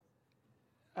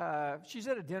she's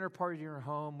at a dinner party in her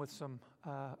home with some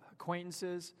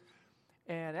acquaintances.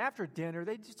 And after dinner,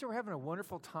 they just were having a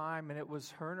wonderful time, and it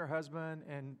was her and her husband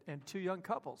and two young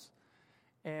couples.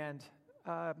 And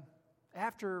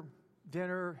after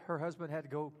dinner, her husband had to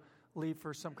go leave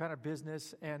for some kind of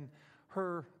business, and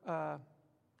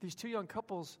these two young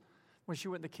couples, when she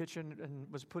went in the kitchen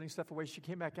and was putting stuff away, she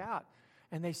came back out,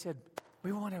 and they said,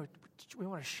 we want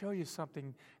to show you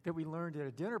something that we learned at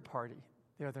a dinner party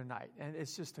the other night, and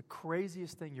it's just the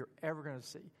craziest thing you're ever going to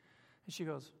see. And she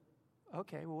goes,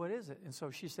 okay, well, what is it? And so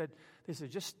they said,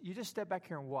 you just step back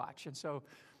here and watch. And so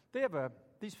they have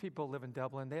these people live in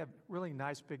Dublin. They have really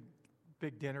nice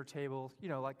big dinner table,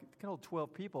 like kind of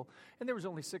 12 people. And there was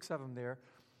only 6 of them there.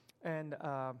 And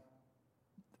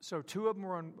so 2 of them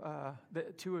were on, the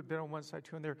 2 had been on one side,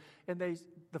 2 on there. And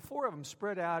the 4 of them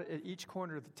spread out at each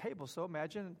corner of the table. So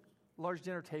imagine a large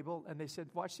dinner table. And they said,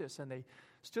 watch this. And they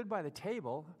stood by the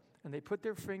table, and they put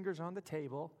their fingers on the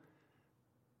table.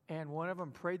 And one of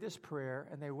them prayed this prayer,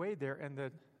 and they waited there, and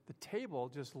the table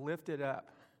just lifted up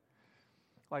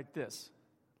like this,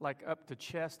 like up to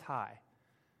chest high.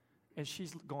 And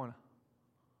she's going,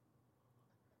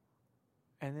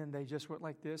 and then they just went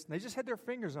like this, and they just had their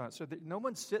fingers on it, so that no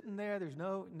one's sitting there. There's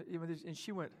no, and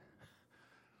she went.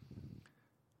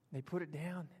 They put it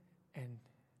down, and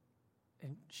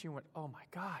she went, oh my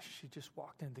gosh! She just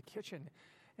walked into the kitchen,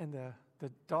 and the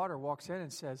daughter walks in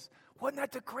and says, wasn't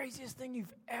that the craziest thing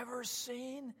you've ever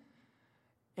seen?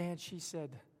 And she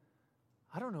said,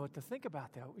 I don't know what to think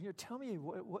about that. Tell me,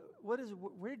 where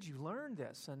did you learn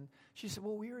this? And she said,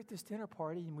 well, we were at this dinner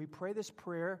party, and we pray this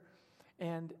prayer,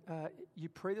 and you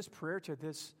pray this prayer to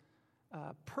this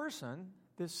person.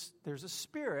 There's a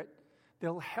spirit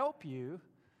that'll help you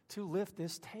to lift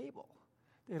this table.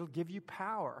 It'll give you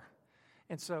power.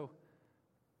 And so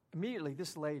immediately,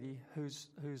 this lady, who's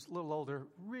a little older,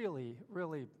 really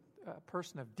a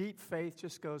person of deep faith,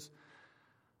 just goes,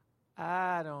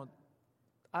 I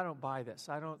don't buy this.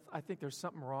 I think there's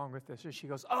something wrong with this. And she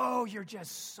goes, oh, you're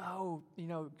just so,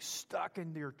 stuck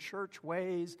in your church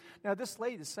ways. Now, this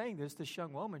lady is saying this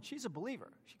young woman, she's a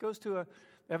believer. She goes to an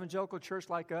evangelical church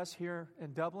like us here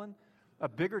in Dublin, a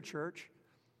bigger church,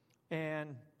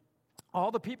 and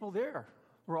all the people there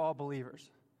were all believers.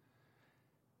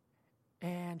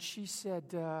 And she said,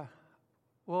 and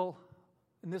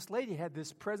this lady had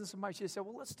this presence of mind. She said,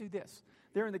 well, let's do this.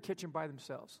 They're in the kitchen by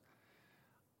themselves.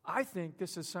 I think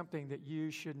this is something that you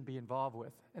shouldn't be involved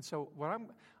with. And so what I'm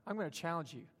going to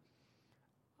challenge you.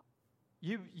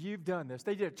 You've done this.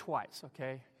 They did it twice,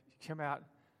 okay? She came out.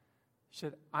 She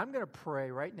said, I'm going to pray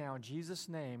right now in Jesus'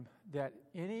 name that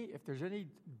if there's any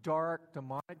dark,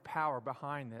 demonic power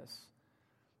behind this,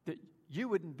 that you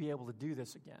wouldn't be able to do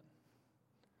this again.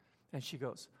 And she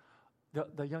goes,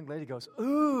 the young lady goes,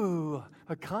 ooh,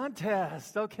 a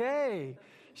contest, okay.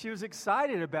 She was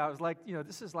excited about it. It was like,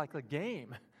 this is like a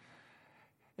game.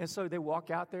 And so they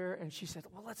walk out there, and she said,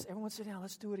 well, everyone sit down,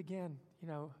 let's do it again,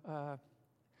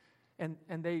 And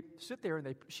they sit there,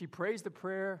 and she prays the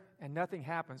prayer, and nothing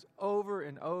happens over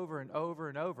and over and over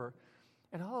and over.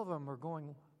 And all of them are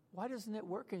going, why doesn't it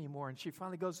work anymore? And she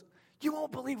finally goes, you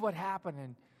won't believe what happened.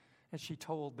 And she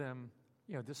told them,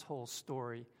 this whole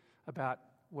story about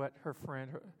what her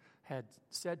friend had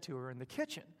said to her in the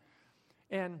kitchen.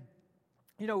 And,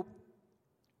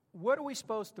 what are we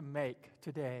supposed to make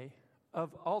today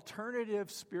of alternative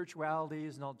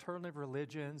spiritualities and alternative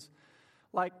religions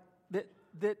like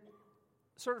that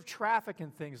sort of traffic in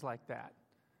things like that?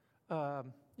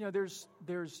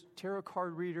 There's tarot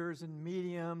card readers and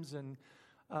mediums, and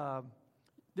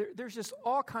there's just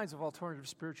all kinds of alternative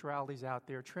spiritualities out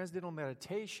there, transcendental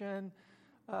meditation,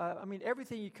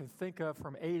 everything you can think of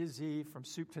from A to Z, from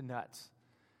soup to nuts.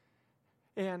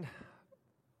 And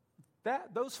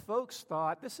those folks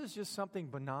thought this is just something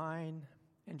benign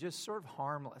and just sort of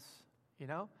harmless,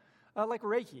 like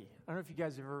Reiki. I don't know if you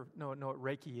guys ever know what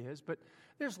Reiki is, but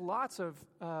there's lots of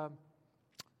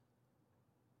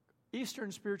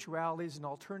Eastern spiritualities and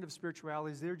alternative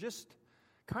spiritualities. They're just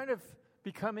kind of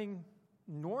becoming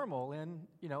normal in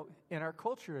our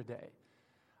culture today.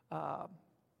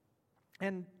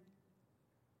 And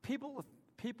people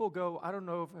go, I don't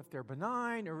know if they're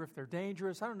benign or if they're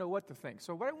dangerous. I don't know what to think.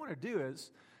 So what I want to do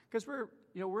is, because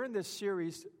we're in this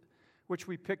series, which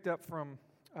we picked up from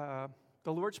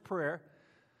the Lord's Prayer,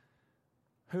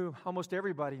 who almost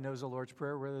everybody knows the Lord's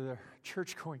Prayer, whether they're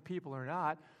church-going people or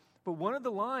not. But one of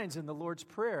the lines in the Lord's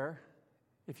Prayer,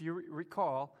 if you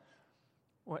recall,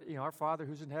 our Father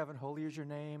who's in heaven, holy is your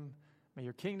name. May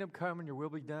your kingdom come and your will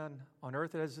be done on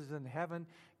earth as it is in heaven.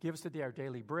 Give us today our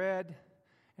daily bread,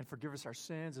 and forgive us our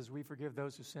sins as we forgive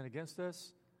those who sin against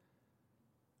us.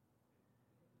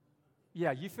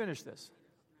 Yeah, you finish this.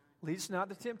 Lead us not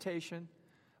to temptation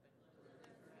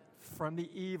from the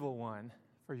evil one.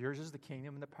 For yours is the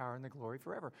kingdom and the power and the glory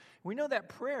forever. We know that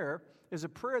prayer is a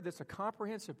prayer that's a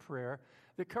comprehensive prayer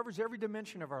that covers every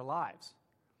dimension of our lives.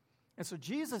 And so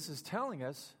Jesus is telling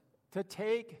us to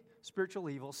take spiritual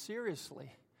evil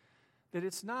seriously. That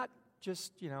it's not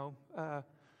just,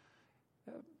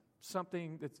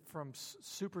 something that's from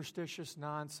superstitious,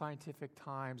 non-scientific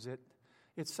times.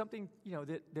 It's something,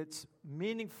 that's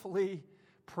meaningfully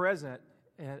present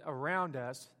and around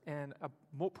us and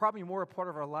probably more a part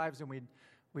of our lives than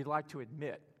we'd like to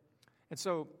admit. And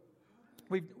so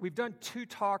we've done 2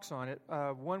 talks on it.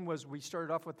 One was we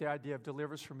started off with the idea of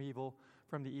deliver us from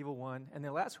the evil one. And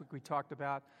then last week we talked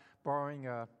about borrowing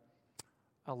a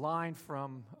line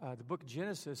from the book of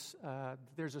Genesis.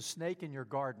 There's a snake in your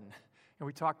garden. And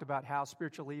we talked about how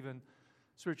spiritual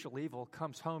evil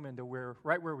comes home into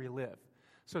right where we live.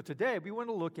 So today we want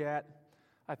to look at,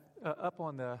 up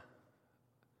on the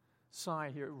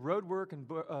sign here, road work and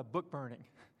book burning.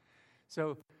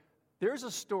 So there's a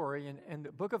story in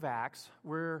the book of Acts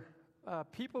where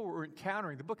people were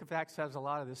encountering, the book of Acts has a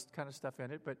lot of this kind of stuff in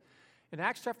it, but in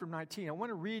Acts chapter 19, I want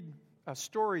to read a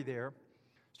story there,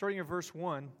 starting in verse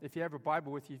 1. If you have a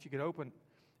Bible with you, if you could open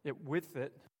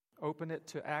it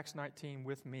to Acts 19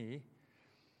 with me.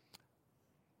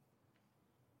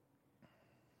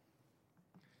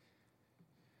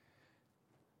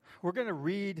 We're going to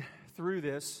read through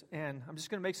this, and I'm just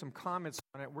going to make some comments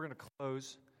on it. We're going to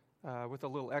close with a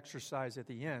little exercise at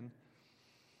the end.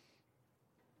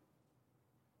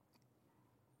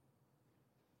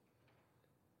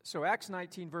 So Acts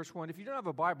 19, verse 1. If you don't have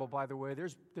a Bible, by the way,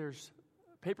 there's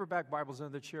paperback Bibles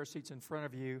under the chair seats in front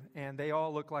of you, and they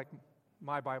all look like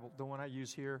my Bible, the one I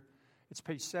use here. It's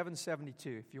page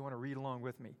 772, if you want to read along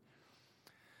with me.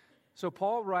 So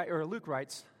Luke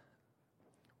writes,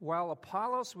 while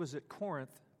Apollos was at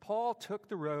Corinth, Paul took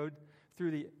the road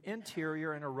through the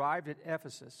interior and arrived at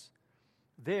Ephesus.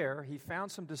 There he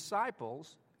found some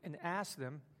disciples and asked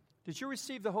them, did you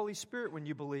receive the Holy Spirit when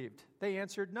you believed? They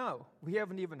answered, no, we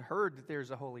haven't even heard that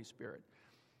there's a Holy Spirit.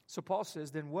 So Paul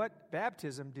says, then what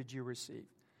baptism did you receive?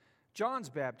 John's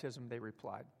baptism, they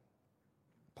replied.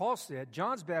 Paul said,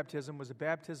 John's baptism was a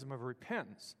baptism of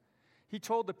repentance. He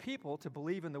told the people to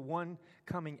believe in the one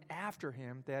coming after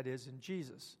him, that is, in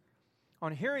Jesus.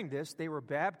 On hearing this, they were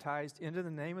baptized into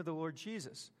the name of the Lord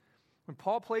Jesus. When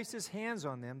Paul placed his hands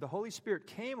on them, the Holy Spirit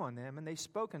came on them, and they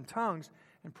spoke in tongues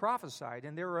and prophesied,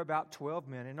 and there were about 12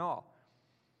 men in all.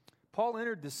 Paul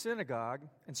entered the synagogue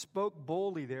and spoke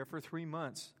boldly there for 3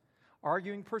 months,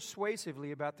 arguing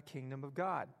persuasively about the kingdom of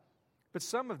God. But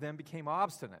some of them became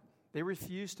obstinate. They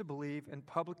refused to believe and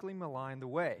publicly maligned the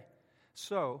way.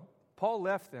 So Paul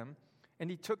left them, and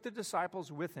he took the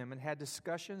disciples with him and had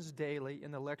discussions daily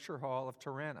in the lecture hall of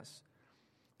Tyrannus.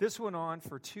 This went on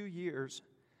for 2 years,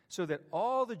 so that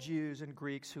all the Jews and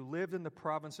Greeks who lived in the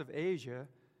province of Asia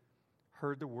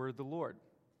heard the word of the Lord.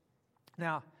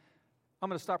 Now, I'm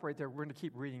going to stop right there. We're going to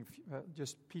keep reading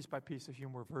just piece by piece a few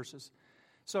more verses.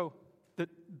 So the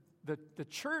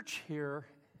church here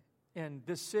in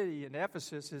this city, in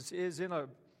Ephesus, is in a,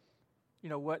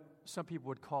 what some people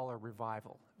would call a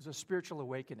revival. It was a spiritual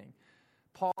awakening.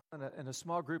 Paul and a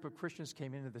small group of Christians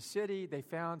came into the city. They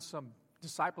found some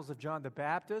disciples of John the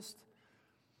Baptist.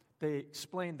 They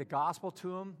explained the gospel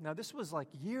to him. Now, this was like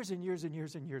years and years and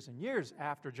years and years and years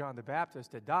after John the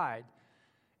Baptist had died.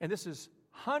 And this is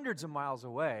hundreds of miles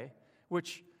away,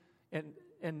 which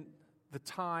in the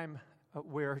time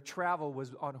where travel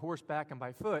was on horseback and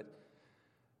by foot,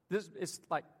 it's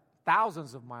like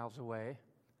thousands of miles away.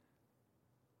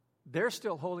 They're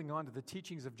still holding on to the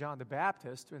teachings of John the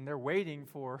Baptist, and they're waiting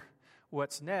for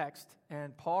what's next.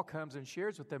 And Paul comes and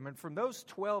shares with them. And from those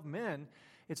 12 men,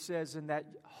 it says in that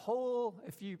whole,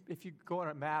 if you go on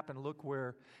a map and look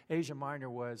where Asia Minor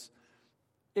was,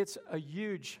 it's a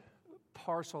huge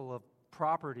parcel of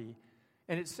property.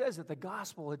 And it says that the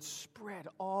gospel had spread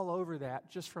all over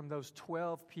that just from those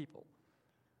 12 people.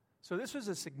 So this was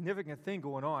a significant thing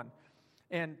going on.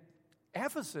 And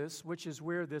Ephesus, which is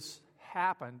where this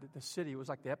happened, the city was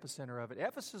like the epicenter of it.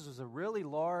 Ephesus was a really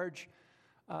large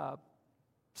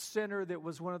center that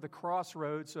was one of the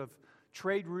crossroads of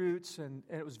trade routes, and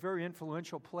it was a very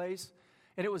influential place.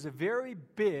 And it was a very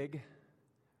big,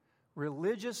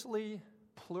 religiously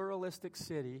pluralistic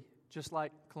city, just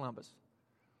like Columbus.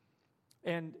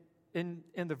 And in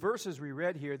the verses we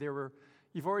read here,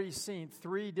 you've already seen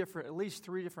at least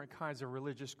three different kinds of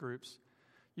religious groups.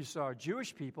 You saw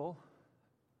Jewish people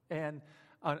and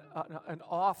an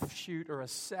offshoot or a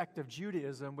sect of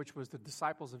Judaism, which was the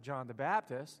disciples of John the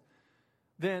Baptist.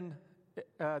 Then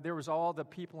there was all the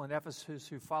people in Ephesus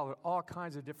who followed all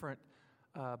kinds of different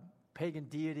pagan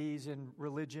deities and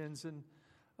religions and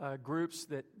groups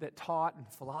that taught, and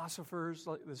philosophers,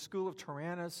 like the school of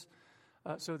Tyrannus.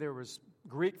 So there was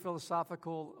Greek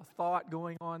philosophical thought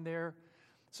going on there.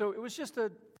 So it was just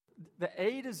the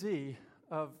A to Z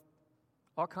of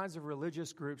all kinds of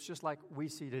religious groups, just like we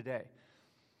see today.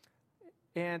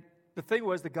 And the thing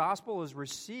was, the gospel is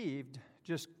received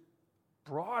just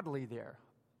broadly there.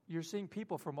 You're seeing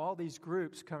people from all these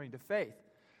groups coming to faith.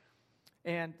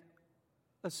 And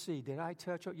let's see, did I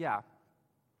touch? Yeah.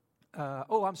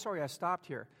 I'm sorry, I stopped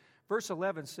here. Verse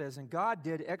 11 says, "And God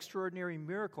did extraordinary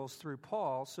miracles through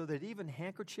Paul, so that even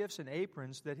handkerchiefs and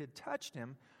aprons that had touched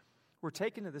him were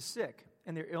taken to the sick,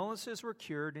 and their illnesses were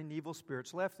cured, and evil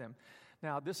spirits left them."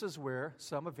 Now, this is where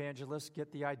some evangelists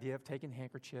get the idea of taking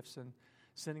handkerchiefs and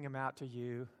sending them out to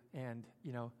you, and,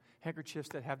 handkerchiefs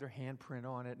that have their handprint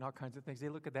on it and all kinds of things. They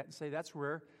look at that and say, that's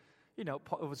where, it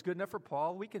was good enough for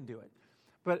Paul, we can do it.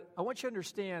 But I want you to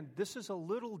understand, this is a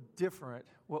little different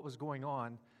what was going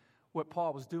on, what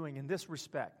Paul was doing in this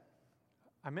respect.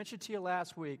 I mentioned to you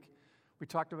last week, we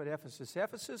talked about Ephesus.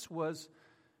 Ephesus was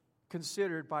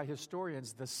considered by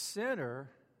historians the center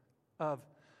of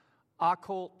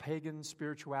occult pagan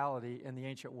spirituality in the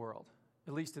ancient world,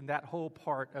 at least in that whole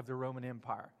part of the Roman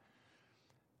Empire.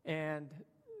 And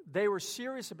they were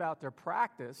serious about their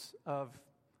practice of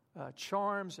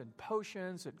charms and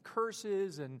potions and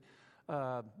curses and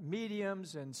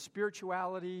mediums and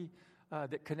spirituality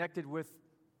that connected with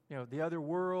the other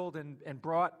world and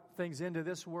brought things into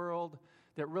this world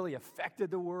that really affected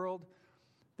the world.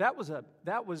 That was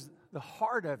the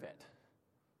heart of it.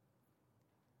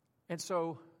 And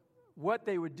so what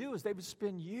they would do is they would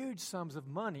spend huge sums of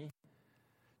money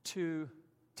to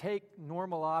take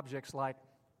normal objects like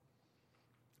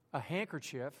a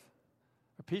handkerchief,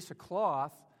 a piece of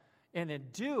cloth, and then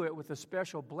do it with a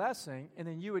special blessing, and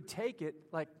then you would take it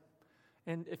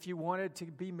and if you wanted to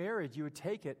be married, you would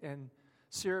take it and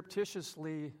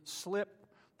surreptitiously slip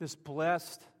this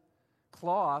blessed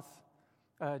cloth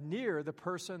near the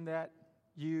person that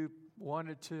you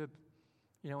wanted to,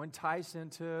 entice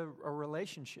into a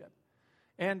relationship.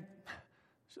 And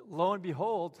lo and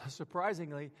behold,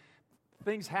 surprisingly,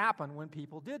 things happen when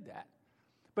people did that.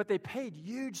 But they paid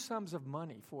huge sums of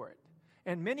money for it.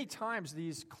 And many times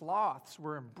these cloths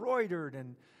were embroidered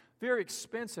and very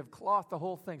expensive cloth, the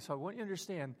whole thing. So I want you to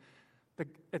understand,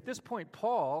 at this point,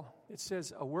 Paul, it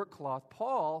says a work cloth.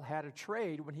 Paul had a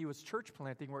trade when he was church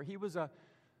planting where he was a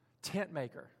tent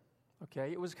maker.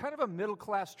 Okay, it was kind of a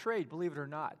middle-class trade, believe it or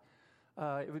not.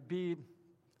 It would be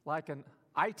like an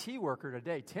IT worker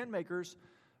today. Tent makers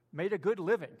made a good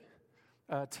living.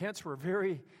 Tents were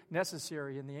very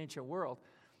necessary in the ancient world.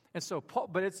 And so,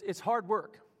 but it's hard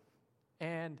work.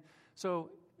 And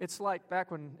so it's like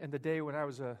back in the day when I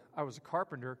was a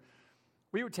carpenter,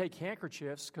 we would take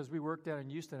handkerchiefs because we worked down in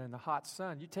Houston in the hot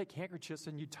sun. You take handkerchiefs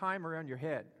and you tie them around your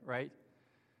head, right?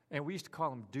 And we used to call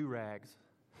them do-rags,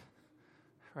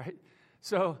 right?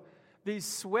 So these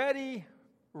sweaty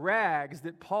rags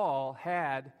that Paul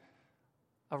had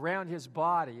around his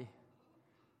body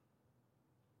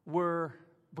were,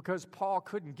 because Paul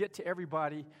couldn't get to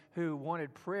everybody who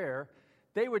wanted prayer,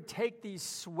 they would take these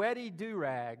sweaty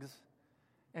do-rags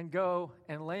and go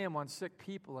and lay them on sick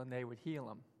people, and they would heal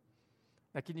them.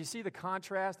 Now, can you see the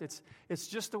contrast? It's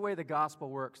just the way the gospel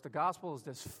works. The gospel is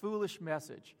this foolish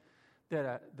message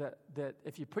that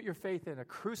if you put your faith in a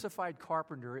crucified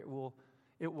carpenter, it will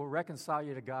reconcile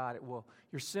you to God.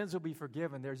 Your sins will be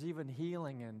forgiven. There's even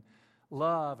healing and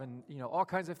love and all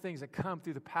kinds of things that come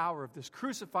through the power of this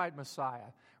crucified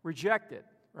Messiah. Rejected,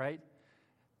 right?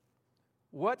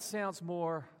 What sounds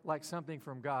more like something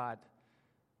from God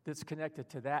that's connected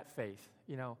to that faith?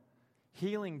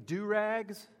 Healing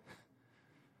do-rags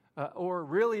or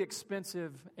really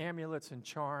expensive amulets and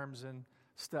charms and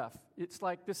stuff. It's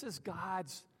like this is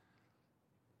God's,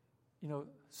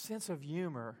 sense of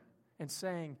humor and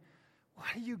saying, why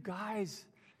are you guys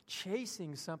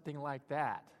chasing something like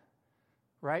that?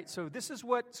 Right? So this is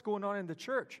what's going on in the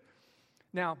church.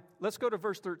 Now, let's go to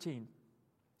verse 13.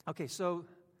 Okay, so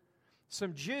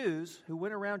some Jews who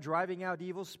went around driving out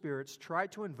evil spirits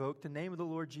tried to invoke the name of the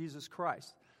Lord Jesus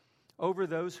Christ over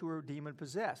those who were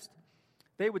demon-possessed.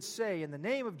 They would say, "In the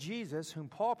name of Jesus, whom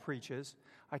Paul preaches,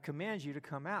 I command you to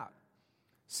come out."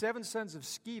 7 sons of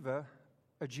Sceva,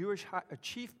 a Jewish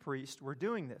chief priest, were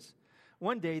doing this.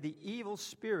 One day the evil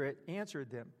spirit answered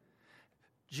them,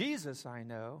 "Jesus I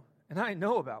know, and I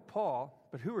know about Paul,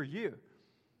 but who are you?"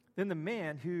 Then the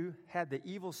man who had the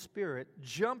evil spirit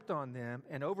jumped on them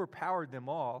and overpowered them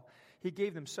all. He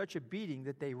gave them such a beating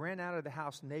that they ran out of the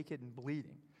house naked and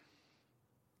bleeding.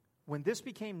 When this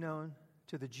became known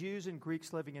to the Jews and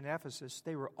Greeks living in Ephesus,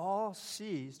 they were all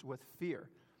seized with fear.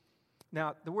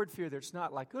 Now, the word fear there, it's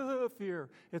not like, oh, fear.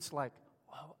 It's like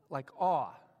awe,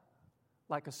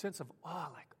 like a sense of awe,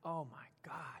 like, oh my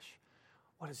gosh,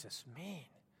 what does this mean?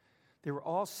 They were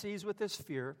all seized with this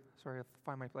fear. Sorry, I have to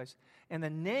find my place. And the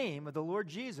name of the Lord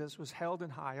Jesus was held in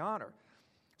high honor.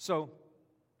 So,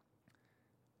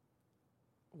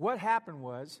 what happened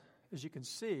was, as you can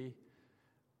see,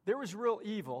 there was real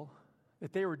evil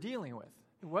that they were dealing with.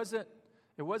 It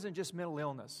wasn't just mental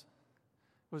illness.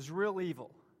 It was real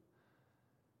evil.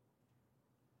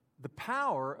 The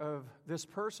power of this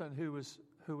person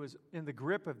who was in the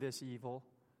grip of this evil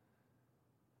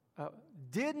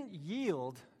didn't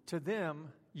yield to them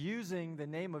using the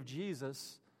name of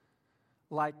Jesus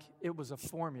like it was a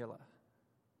formula.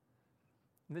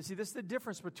 And see, this is the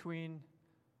difference between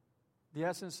the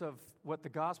essence of what the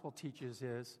gospel teaches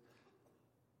is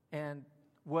and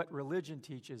what religion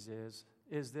teaches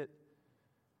is that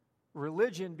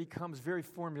religion becomes very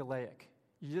formulaic.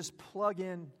 You just plug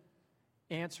in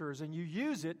answers and you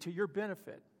use it to your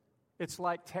benefit. It's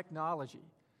like technology,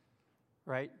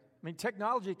 right? I mean,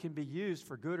 technology can be used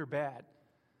for good or bad.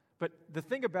 But the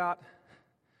thing about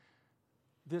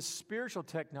this spiritual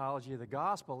technology of the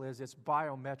gospel is it's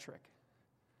biometric.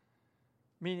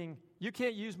 Meaning, you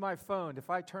can't use my phone.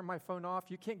 If I turn my phone off,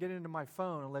 you can't get into my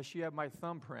phone unless you have my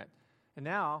thumbprint. And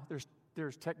now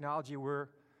there's technology where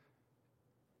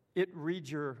it reads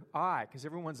your eye, because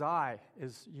everyone's eye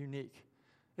is unique.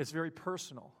 It's very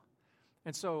personal.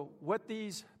 And so what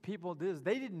these people did is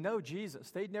they didn't know Jesus.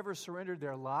 They'd never surrendered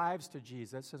their lives to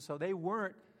Jesus, and so they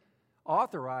weren't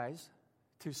authorized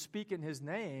to speak in his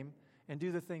name and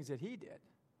do the things that he did.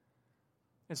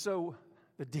 And so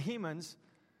the demons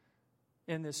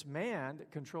in this man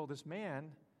that controlled this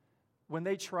man, when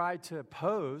they tried to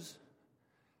pose,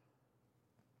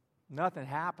 nothing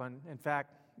happened. In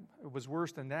fact, it was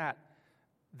worse than that.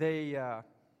 They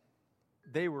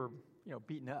were,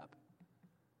 beaten up,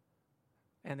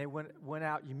 and they went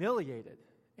out humiliated.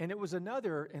 And it was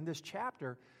another in this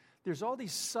chapter. There's all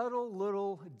these subtle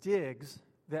little digs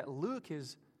that Luke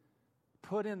has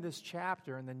put in this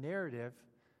chapter in the narrative.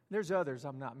 There's others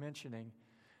I'm not mentioning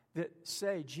that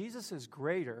say Jesus is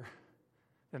greater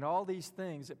than all these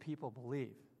things that people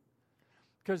believe.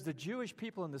 Because the Jewish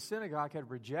people in the synagogue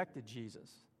had rejected Jesus.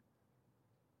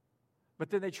 But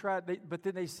then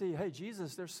they see, hey,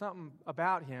 Jesus, there's something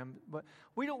about him, but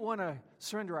we don't want to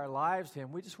surrender our lives to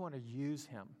him. We just want to use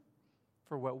him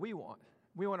for what we want.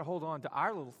 We want to hold on to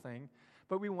our little thing,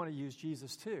 but we want to use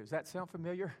Jesus too. Does that sound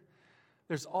familiar?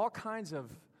 There's all kinds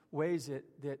of ways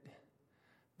that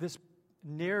this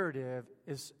narrative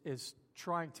is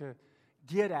trying to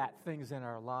get at things in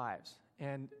our lives.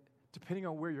 And depending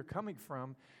on where you're coming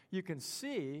from, you can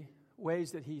see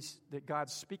ways that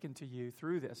God's speaking to you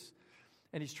through this.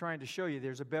 And he's trying to show you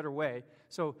there's a better way.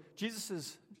 So Jesus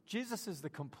is the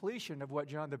completion of what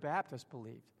John the Baptist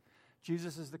believed.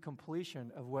 Jesus is the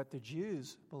completion of what the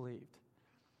Jews believed.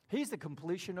 He's the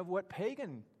completion of what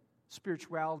pagan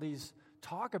spiritualities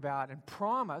talk about and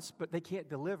promise, but they can't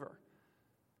deliver.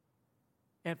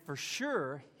 And for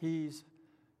sure, he's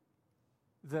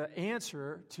the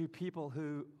answer to people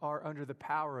who are under the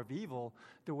power of evil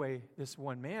the way this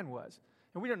one man was.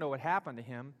 And we don't know what happened to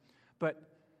him, but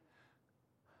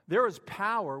there was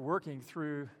power working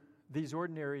through these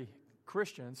ordinary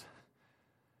Christians.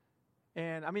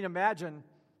 And I mean, imagine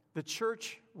the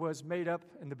church was made up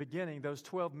in the beginning, those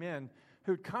 12 men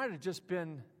who'd kind of just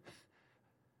been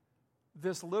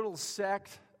this little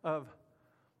sect of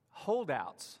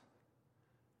holdouts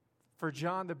for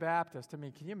John the Baptist. I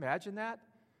mean, can you imagine that?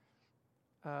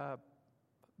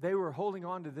 They were holding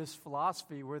on to this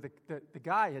philosophy where the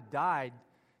guy had died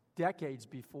decades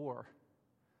before.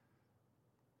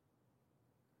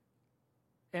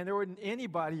 And there wasn't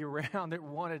anybody around that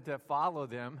wanted to follow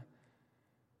them.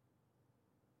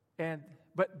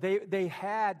 But they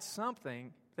had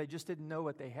something, they just didn't know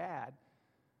what they had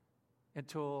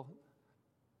until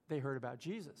they heard about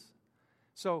Jesus.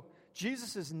 So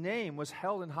Jesus' name was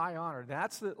held in high honor.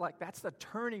 That's the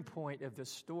turning point of this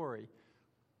story.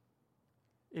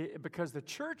 Because the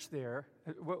church there,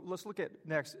 let's look at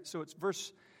next. So it's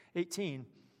verse 18.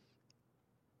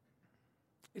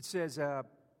 It says,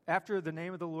 after the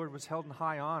name of the Lord was held in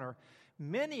high honor,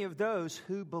 many of those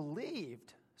who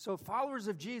believed, so followers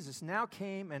of Jesus, now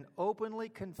came and openly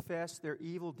confessed their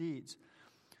evil deeds.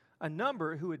 A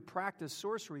number who had practiced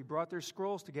sorcery brought their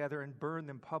scrolls together and burned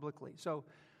them publicly. So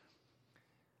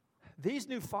these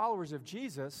new followers of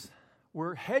Jesus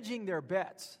were hedging their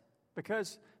bets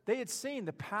because they had seen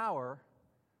the power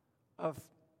of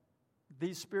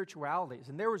these spiritualities.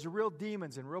 And there was real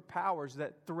demons and real powers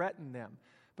that threatened them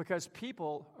because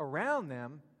people around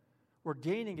them were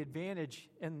gaining advantage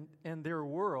in their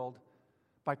world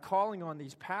by calling on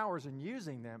these powers and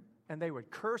using them. And they would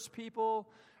curse people,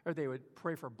 or they would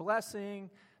pray for blessing.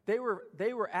 They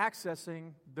were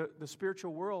accessing the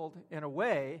spiritual world in a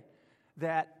way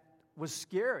that was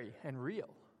scary and real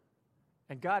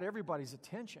and got everybody's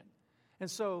attention. And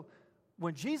so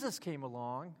when Jesus came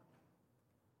along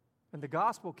and the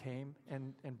gospel came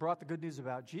and brought the good news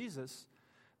about Jesus,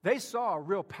 they saw a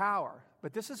real power.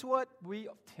 But this is what we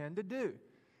tend to do,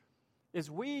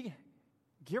 is we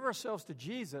give ourselves to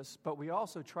Jesus, but we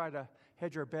also try to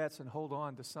hedge our bets and hold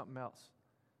on to something else,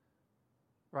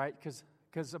 right?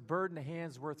 Because a bird in the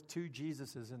hand's worth 2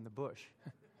 Jesuses in the bush,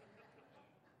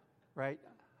 right?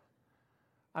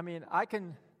 I mean,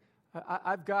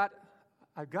 I've got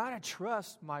to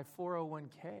trust my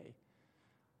 401k.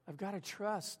 I've got to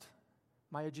trust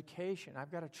my education.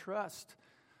 I've got to trust,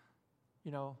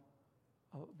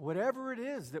 whatever it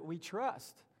is that we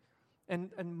trust.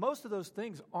 And most of those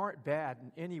things aren't bad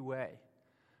in any way,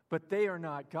 but they are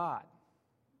not God.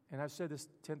 And I've said this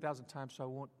 10,000 times, so I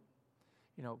won't,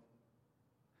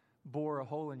 bore a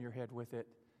hole in your head with it.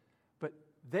 But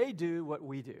they do what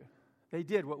we do. They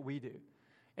did what we do.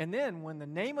 And then when the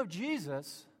name of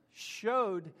Jesus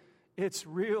showed its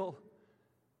real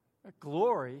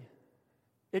glory,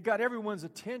 it got everyone's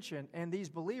attention, and these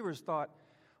believers thought,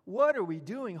 what are we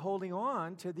doing holding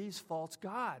on to these false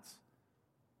gods?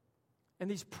 And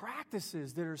these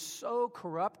practices that are so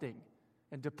corrupting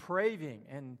and depraving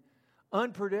and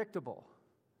unpredictable.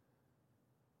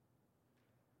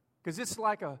 Because it's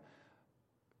like a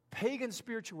pagan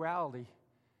spirituality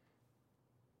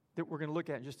that we're going to look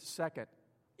at in just a second.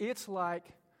 It's like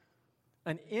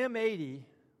an M80,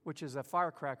 which is a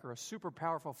firecracker, a super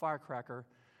powerful firecracker,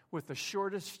 with the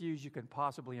shortest fuse you can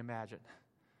possibly imagine.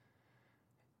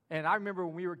 And I remember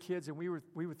when we were kids and we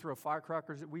would throw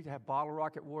firecrackers, we'd have bottle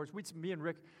rocket wars. Me and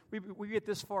Rick, we'd get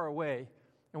this far away,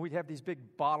 and we'd have these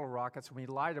big bottle rockets, and we'd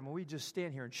light them, and we'd just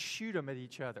stand here and shoot them at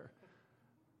each other.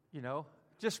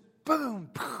 Just boom,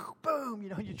 boom, boom.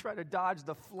 You try to dodge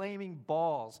the flaming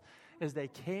balls as they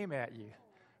came at you,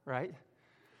 right?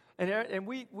 And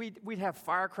we'd have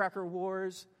firecracker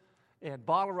wars and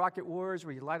bottle rocket wars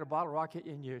where you light a bottle rocket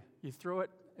and you throw it,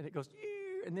 and it goes,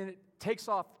 and then it takes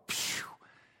off,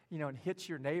 and hits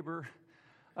your neighbor.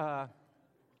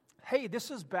 Hey, this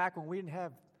was back when we didn't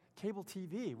have cable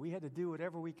TV. We had to do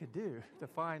whatever we could do to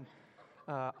find,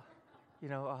 a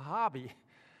hobby.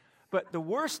 But the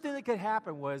worst thing that could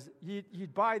happen was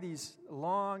you'd buy these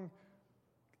long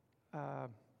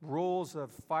rolls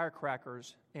of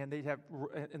firecrackers, and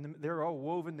they're all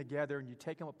woven together, and you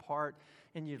take them apart,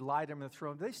 and you'd light them and throw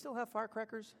them. Do they still have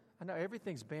firecrackers? I know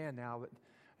everything's banned now, but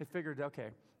I figured, okay,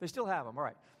 they still have them. All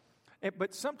right.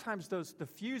 But sometimes the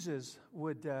fuses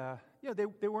would,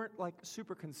 they weren't like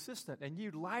super consistent, and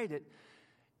you'd light it.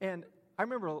 And I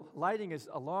remember lighting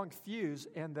a long fuse,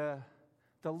 and the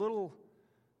little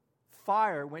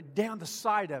fire went down the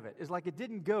side of it. It's like it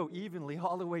didn't go evenly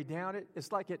all the way down it.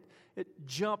 It's like it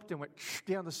jumped and went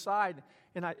down the side,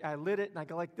 and I lit it, and I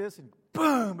go like this, and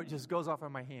boom, it just goes off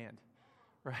on my hand,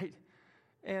 right?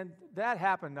 And that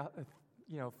happened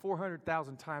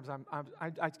 400,000 times.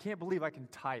 I can't believe I can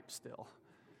type still.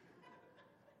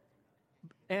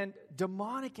 And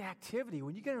demonic activity,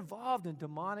 when you get involved in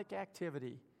demonic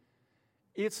activity,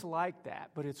 it's like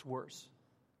that, but it's worse.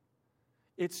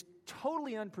 It's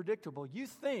totally unpredictable. You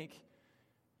think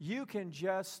you can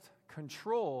just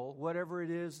control whatever it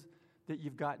is that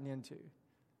you've gotten into,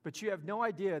 but you have no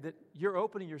idea that you're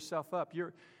opening yourself up.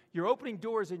 You're opening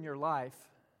doors in your life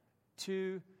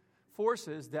to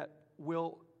forces that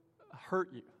will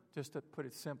hurt you, just to put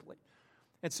it simply.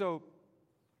 And so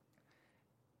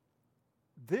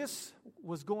this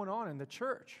was going on in the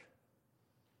church.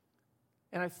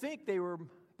 And I think they were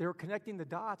connecting the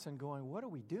dots and going, what are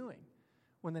we doing?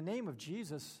 When the name of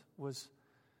Jesus was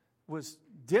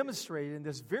demonstrated in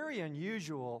this very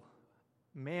unusual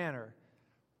manner,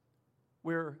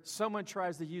 where someone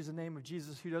tries to use the name of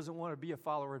Jesus who doesn't want to be a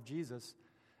follower of Jesus,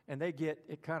 and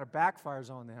it kind of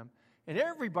backfires on them. And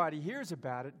everybody hears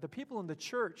about it. The people in the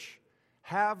church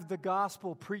have the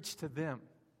gospel preached to them.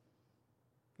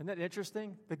 Isn't that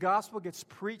interesting? The gospel gets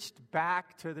preached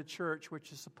back to the church,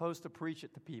 which is supposed to preach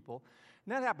it to people.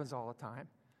 And that happens all the time.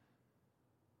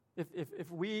 If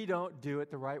we don't do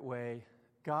it the right way,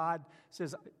 God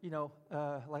says,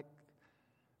 like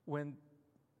when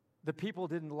the people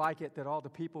didn't like it that all the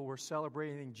people were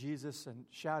celebrating Jesus and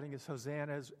shouting his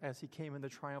hosannas as he came in the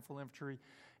triumphal entry.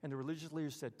 And the religious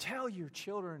leaders said, tell your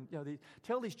children,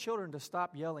 tell these children to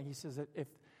stop yelling. He says that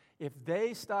if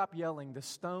they stop yelling, the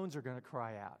stones are going to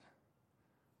cry out.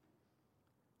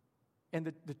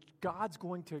 And God's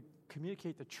going to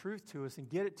communicate the truth to us and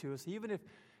get it to us, even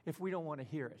if we don't want to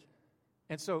hear it.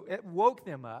 And so it woke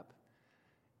them up,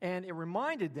 and it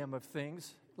reminded them of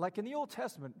things like in the Old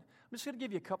Testament. I'm just going to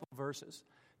give you a couple of verses.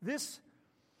 This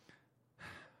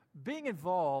being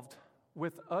involved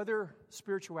with other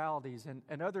spiritualities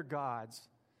and other gods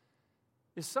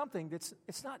is something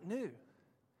it's not new.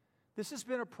 This has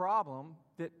been a problem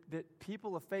that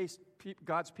people have faced,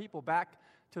 God's people, back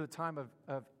to the time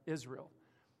of Israel.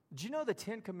 Do you know the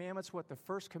Ten Commandments, what the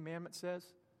first commandment says?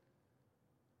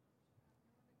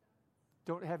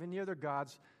 Don't have any other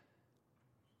gods.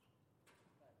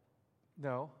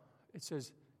 No, it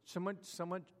says, someone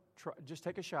just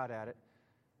take a shot at it.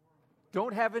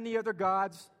 Don't have any other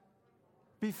gods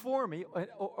before me.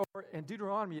 Or in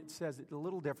Deuteronomy, it says it a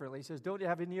little differently. It says, don't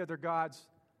have any other gods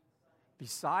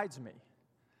besides me.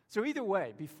 So either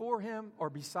way, before him or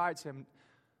besides him,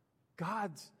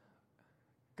 God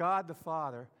the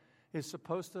Father is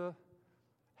supposed to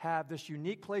have this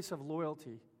unique place of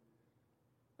loyalty.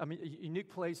 A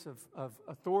unique place of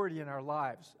authority in our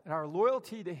lives. And our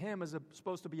loyalty to him is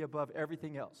supposed to be above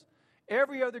everything else.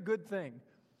 Every other good thing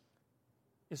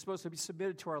is supposed to be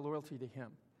submitted to our loyalty to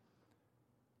him.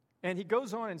 And he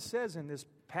goes on and says in this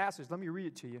passage, let me read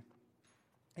it to you.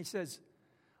 He says,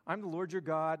 I'm the Lord your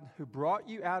God who brought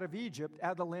you out of Egypt,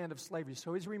 out of the land of slavery.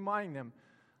 So he's reminding them,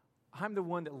 I'm the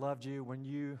one that loved you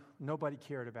when nobody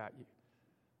cared about you.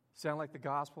 Sound like the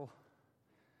gospel?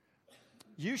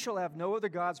 You shall have no other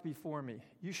gods before me.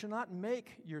 You shall not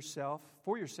make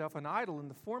for yourself an idol in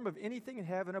the form of anything in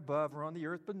heaven above or on the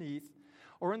earth beneath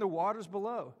or in the waters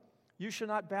below. You shall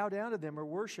not bow down to them or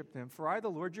worship them, for I, the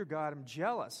Lord your God, am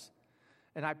jealous,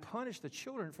 and I punish the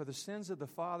children for the sins of the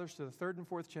fathers to the third and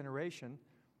fourth generation,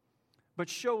 but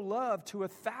show love to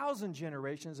 1,000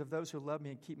 generations of those who love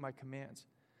me and keep my commands.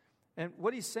 And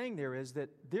what he's saying there is that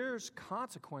there's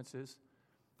consequences.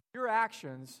 Your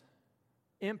actions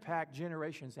impact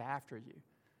generations after you,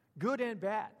 good and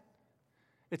bad.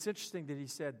 It's interesting that he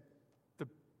said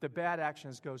the bad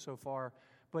actions go so far,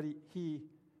 but he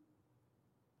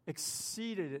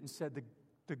exceeded it and said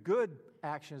the good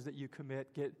actions that you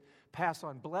commit get passed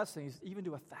on blessings even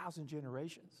to 1,000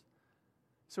 generations.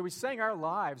 So he's saying our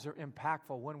lives are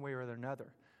impactful one way or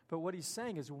another. But what he's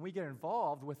saying is when we get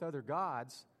involved with other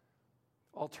gods,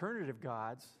 alternative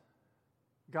gods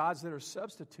that are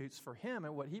substitutes for him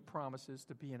and what he promises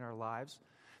to be in our lives,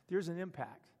 there's an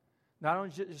impact. Not only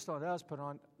just on us, but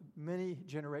on many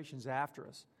generations after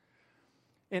us.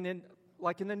 And then,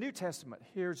 like in the New Testament,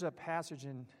 here's a passage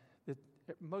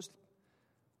that most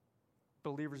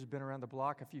believers have been around the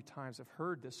block a few times, have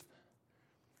heard this,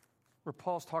 where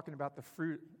Paul's talking about the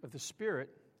fruit of the Spirit,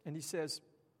 and he says,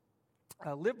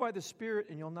 live by the Spirit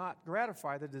and you'll not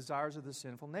gratify the desires of the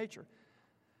sinful nature.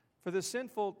 For the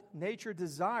sinful nature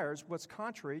desires what's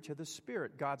contrary to the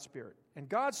Spirit, God's Spirit. And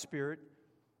God's Spirit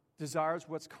desires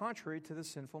what's contrary to the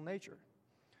sinful nature.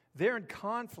 They're in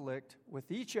conflict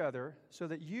with each other so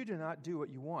that you do not do what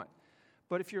you want.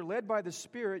 But if you're led by the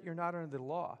Spirit, you're not under the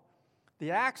law. The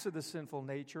acts of the sinful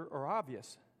nature are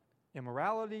obvious: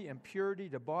 immorality, impurity,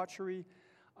 debauchery,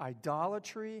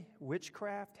 idolatry,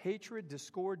 witchcraft, hatred,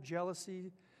 discord,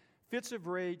 jealousy, fits of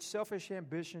rage, selfish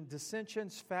ambition,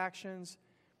 dissensions, factions,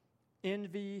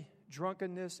 envy,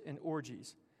 drunkenness, and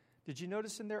orgies. Did you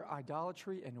notice in there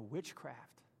idolatry and witchcraft?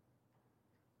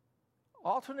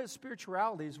 Alternate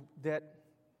spiritualities that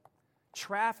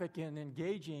traffic in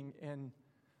engaging in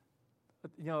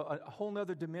a whole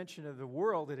other dimension of the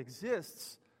world that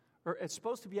exists, or it's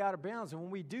supposed to be out of bounds. And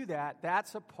when we do that,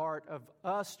 that's a part of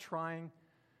us trying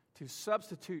to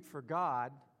substitute for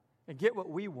God and get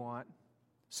what we want,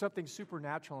 something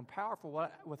supernatural and powerful,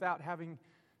 without having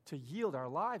to yield our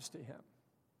lives to him.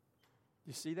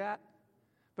 You see that?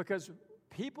 Because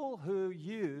people who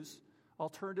use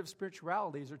alternative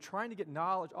spiritualities are trying to get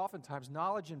knowledge, oftentimes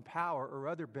knowledge and power or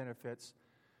other benefits,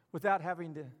 without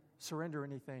having to surrender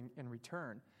anything in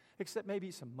return, except maybe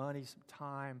some money, some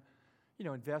time,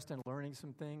 invest in learning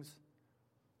some things.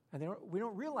 And we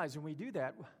don't realize when we do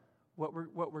that what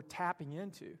we're tapping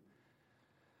into.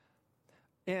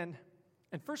 And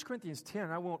in 1 Corinthians 10,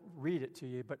 I won't read it to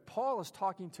you, but Paul is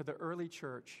talking to the early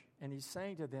church, and he's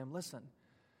saying to them, listen,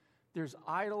 there's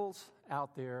idols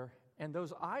out there, and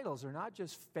those idols are not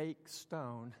just fake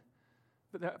stone,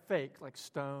 but they're fake, like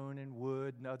stone and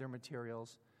wood and other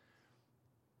materials.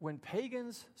 when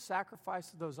pagans sacrifice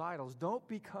to those idols, don't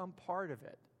become part of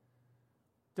it.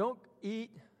 Don't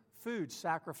eat food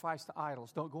sacrificed to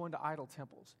idols. Don't go into idol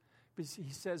temples. Because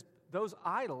he says those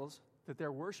idols that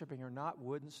they're worshiping are not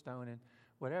wood and stone and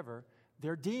whatever.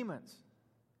 They're demons.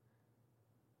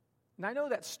 And I know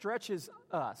that stretches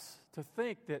us to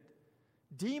think that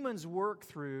demons work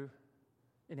through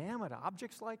inanimate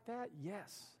objects like that.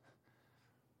 Yes.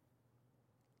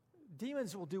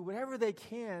 Demons will do whatever they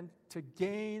can to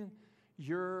gain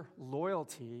your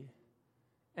loyalty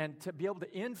and to be able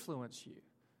to influence you.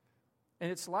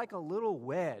 And it's like a little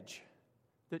wedge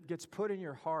that gets put in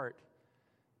your heart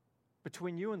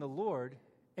between you and the Lord,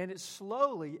 and it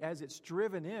slowly, as it's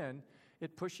driven in,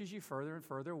 it pushes you further and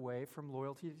further away from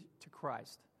loyalty to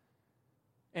Christ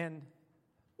and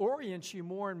orients you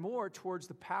more and more towards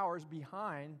the powers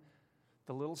behind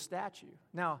the little statue.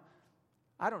 Now,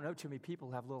 I don't know too many people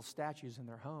who have little statues in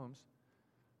their homes,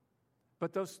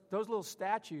 but those little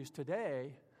statues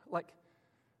today, like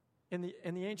in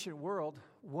the ancient world,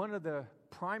 one of the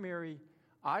primary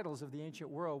idols of the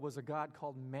ancient world was a god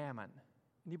called Mammon.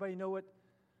 Anybody know what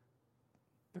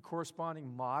the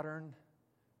corresponding modern,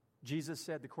 Jesus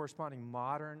said the corresponding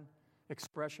modern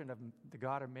expression of the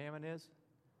god of Mammon is?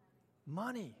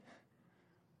 Money.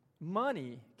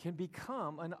 Money can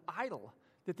become an idol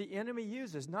that the enemy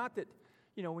uses. Not that,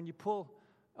 when you pull,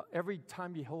 every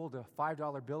time you hold a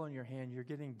 $5 bill in your hand, you're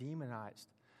getting demonized.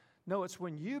 No, it's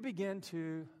when you begin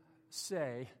to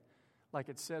say, like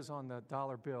it says on the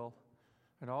dollar bill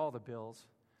and all the bills,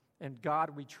 "In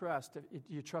God we trust." Do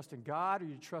you trust in God or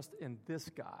you trust in this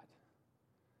God?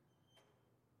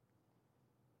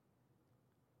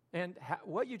 And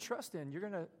what you trust in, you're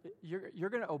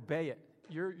gonna obey it.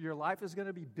 Your life is going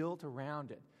to be built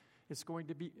around it. It's going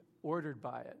to be ordered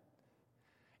by it.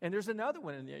 And there's another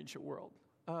one in the ancient world.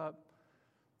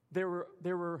 There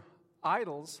were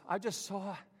idols. I just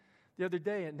saw the other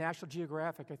day in National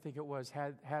Geographic, I think it was,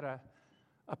 had a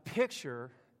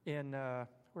picture in,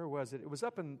 where was it? It was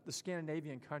up in the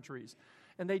Scandinavian countries.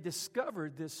 And they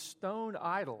discovered this stone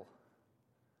idol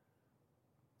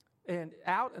and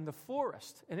out in the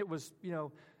forest. And it was,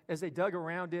 as they dug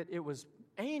around it, it was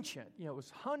ancient. It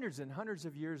was hundreds and hundreds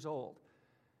of years old.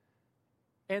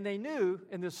 And they knew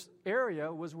in this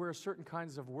area was where certain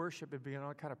kinds of worship had begun,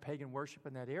 kind of pagan worship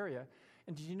in that area.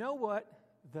 And do you know what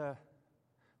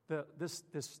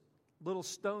this little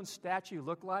stone statue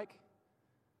looked like?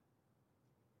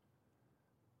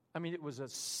 I mean, it was a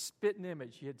spitting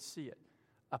image. You'd see it.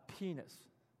 A penis.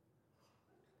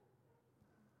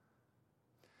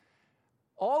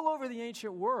 All over the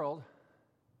ancient world,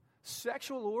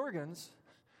 sexual organs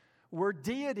were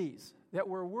deities that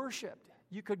were worshipped.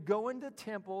 You could go into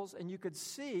temples and you could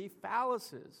see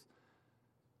phalluses.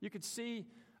 You could see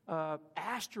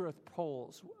Ashtoreth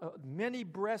poles,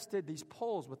 many-breasted, these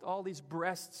poles with all these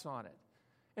breasts on it.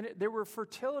 And there were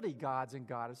fertility gods and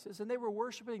goddesses, and they were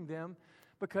worshiping them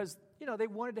because, they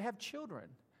wanted to have children.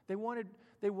 They wanted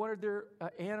their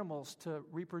animals to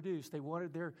reproduce. They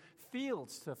wanted their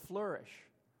fields to flourish.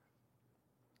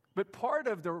 But part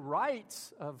of the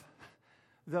rites of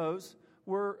those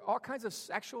were all kinds of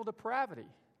sexual depravity.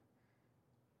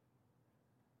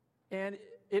 And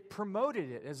it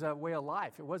promoted it as a way of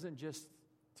life. It wasn't just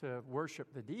to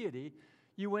worship the deity.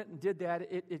 You went and did that.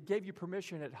 It gave you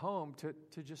permission at home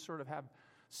to just sort of have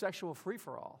sexual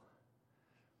free-for-all.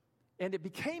 And it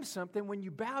became something when you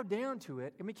bow down to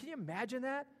it. I mean, can you imagine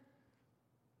that?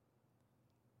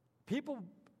 People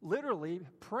literally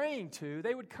praying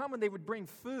they would come and they would bring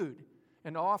food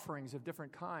and offerings of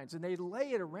different kinds, and they'd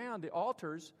lay it around the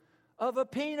altars of a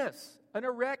penis, an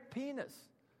erect penis.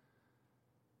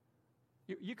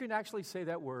 You can actually say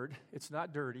that word. It's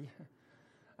not dirty.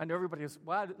 I know everybody goes,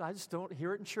 well, I just don't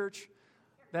hear it in church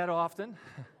that often.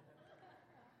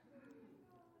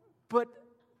 But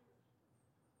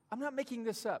I'm not making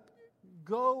this up.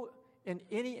 Go in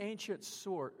any ancient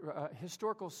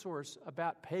historical source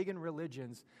about pagan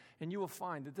religions, and you will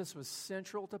find that this was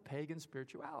central to pagan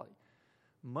spirituality.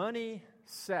 Money,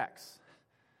 sex.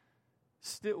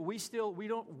 We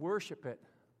don't worship it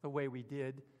the way they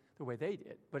did,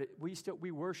 but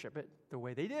we worship it the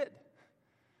way they did.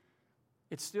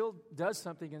 It still does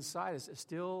something inside us. It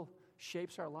still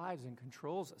shapes our lives and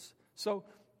controls us. So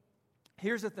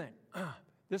here's the thing.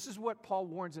 This is what Paul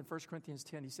warns in 1 Corinthians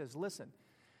 10. He says, listen,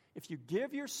 if you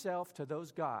give yourself to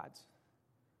those gods,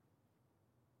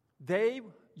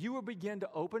 you will begin to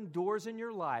open doors in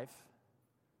your life,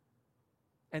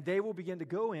 and they will begin to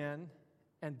go in,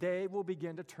 and they will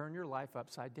begin to turn your life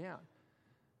upside down.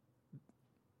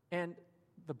 And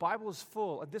the Bible is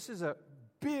full. This is a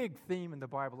big theme in the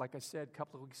Bible, like I said a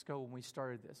couple of weeks ago when we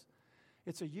started this.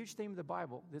 It's a huge theme of the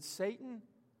Bible that Satan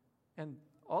and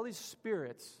all these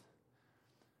spirits,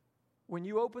 when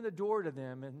you open the door to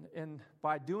them and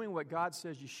by doing what God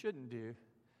says you shouldn't do,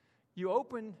 you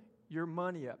open your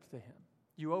money up to him.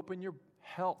 You open your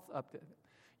health up to them.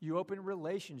 You open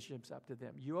relationships up to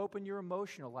them. You open your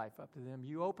emotional life up to them.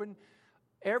 You open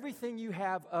everything you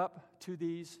have up to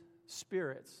these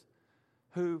spirits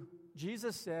who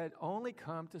Jesus said only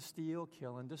come to steal,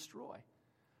 kill, and destroy.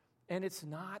 And it's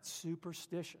not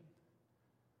superstition.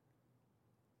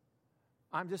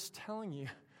 I'm just telling you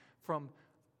from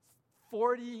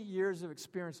 40 years of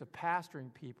experience of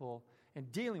pastoring people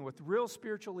and dealing with real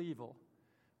spiritual evil,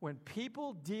 when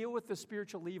people deal with the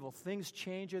spiritual evil, things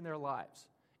change in their lives.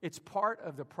 It's part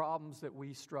of the problems that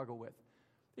we struggle with.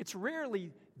 It's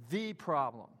rarely the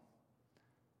problem,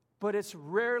 but it's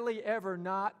rarely ever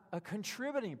not a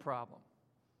contributing problem.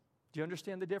 Do you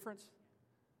understand the difference? Do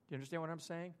you understand what I'm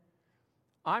saying?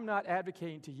 I'm not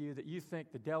advocating to you that you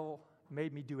think the devil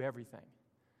made me do everything.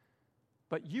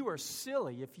 But you are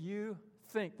silly if you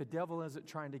think the devil isn't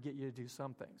trying to get you to do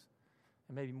some things,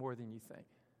 and maybe more than you think.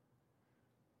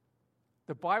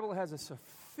 The Bible has a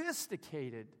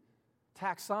sophisticated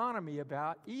taxonomy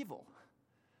about evil.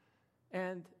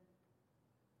 And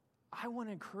I want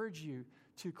to encourage you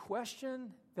to question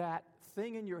that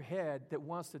thing in your head that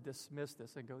wants to dismiss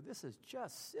this and go, this is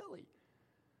just silly.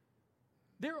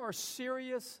 There are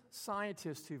serious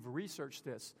scientists who've researched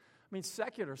this. I mean,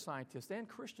 secular scientists and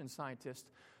Christian scientists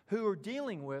who are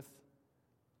dealing with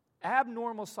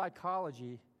abnormal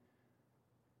psychology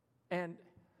and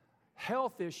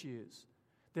health issues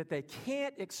that they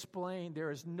can't explain.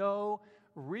 There is no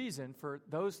reason for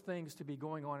those things to be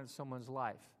going on in someone's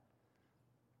life.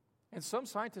 And some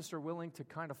scientists are willing to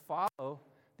kind of follow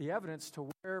the evidence to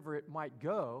wherever it might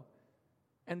go,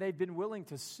 and they've been willing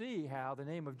to see how the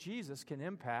name of Jesus can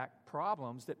impact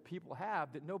problems that people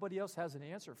have that nobody else has an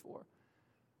answer for.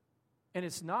 And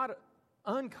it's not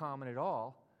uncommon at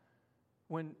all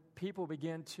when people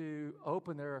begin to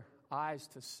open their eyes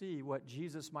to see what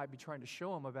Jesus might be trying to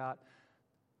show them about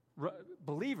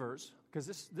believers,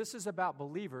 because this is about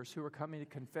believers who are coming to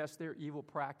confess their evil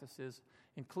practices,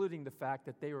 including the fact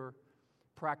that they were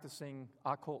practicing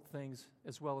occult things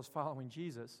as well as following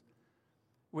Jesus,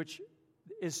 which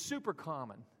is super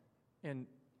common in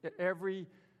every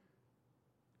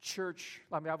church.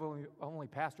 I mean, I've only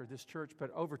pastored this church,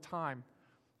 but over time,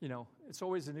 it's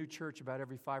always a new church about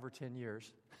every 5 or 10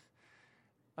 years.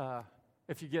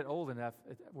 If you get old enough,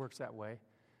 it works that way.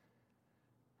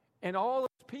 And all those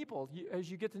people, as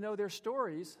you get to know their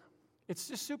stories, it's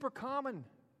just super common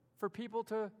for people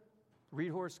to read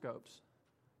horoscopes,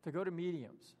 to go to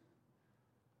mediums.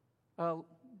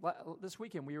 This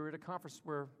weekend, we were at a conference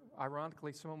where,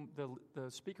 ironically, the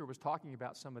speaker was talking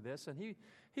about some of this, and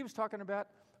he was talking about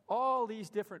all these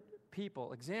different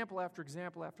people, example after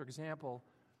example after example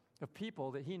of people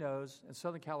that he knows in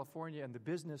Southern California and the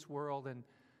business world and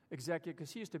executive,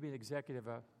 because he used to be an executive,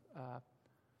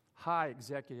 high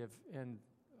executive in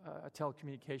a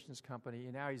telecommunications company,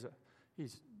 and now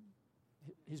he's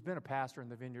been a pastor in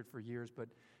the Vineyard for years, but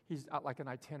he's like an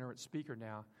itinerant speaker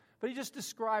now. But he just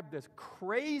described the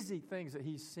crazy things that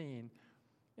he's seen,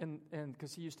 and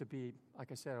because he used to be,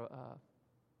 like I said, a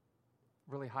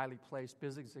really highly placed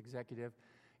business executive,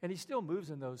 and he still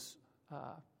moves in those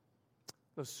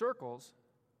circles,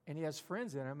 and he has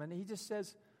friends in them, and he just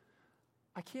says,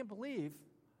 I can't believe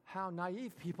how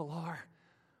naive people are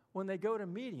when they go to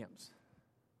mediums.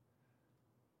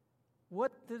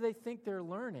 What do they think they're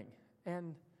learning?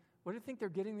 And what do they think they're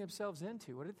getting themselves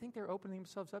into? What do they think they're opening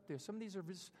themselves up to? Some of these are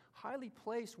just highly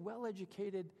placed,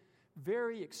 well-educated,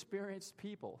 very experienced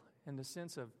people in the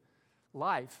sense of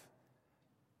life,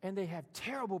 and they have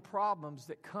terrible problems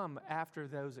that come after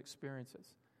those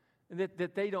experiences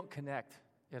that they don't connect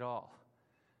at all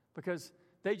because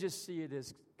they just see it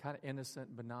as kind of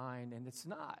innocent, benign, and it's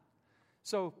not.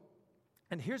 So,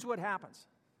 and here's what happens.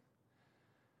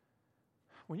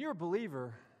 When you're a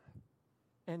believer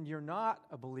and you're not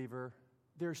a believer,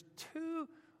 there's two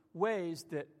ways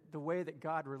that the way that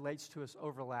God relates to us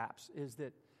overlaps. Is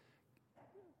that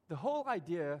the whole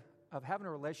idea of having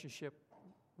a relationship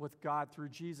with God through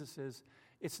Jesus is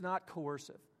it's not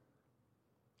coercive.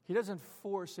 He doesn't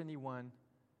force anyone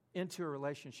into a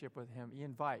relationship with him. He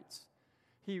invites.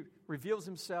 He reveals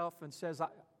himself and says,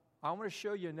 I want to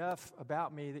show you enough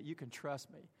about me that you can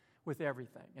trust me with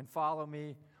everything and follow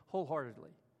me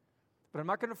wholeheartedly. But I'm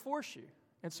not going to force you.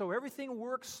 And so everything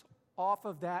works off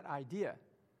of that idea.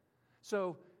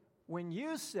 So when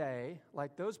you say,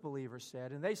 like those believers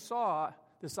said, and they saw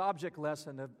this object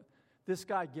lesson of this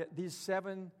guy get these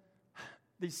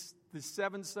the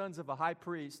 7 sons of a high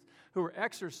priest who were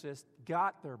exorcists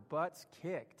got their butts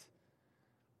kicked.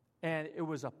 And it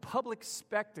was a public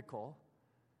spectacle.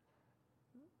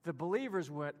 The believers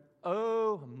went,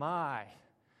 oh my,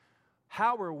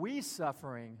 how are we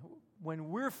suffering when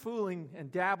we're fooling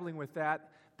and dabbling with that?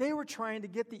 They were trying to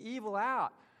get the evil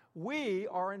out. We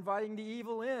are inviting the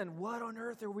evil in. What on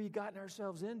earth are we gotten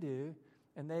ourselves into?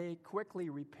 And they quickly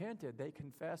repented. They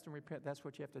confessed and repented. That's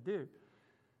what you have to do.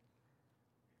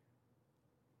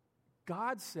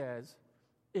 God says,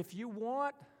 if you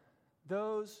want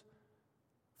those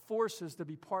forces to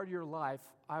be part of your life,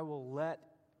 I will let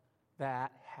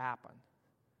that happen.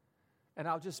 And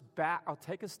I'll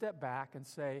take a step back and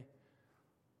say,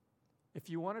 if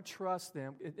you want to trust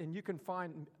them, and you can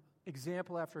find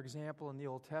example after example in the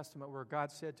Old Testament where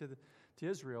God said to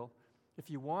Israel, if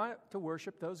you want to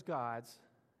worship those gods,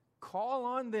 call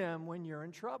on them when you're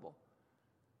in trouble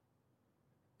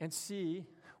and see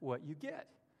what you get.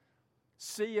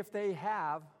 See if they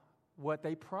have what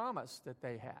they promise that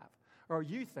they have or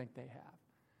you think they have.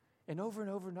 And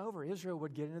over, Israel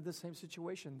would get into the same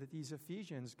situation that these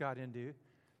Ephesians got into,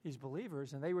 these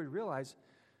believers, and they would realize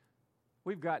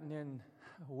we've gotten in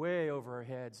way over our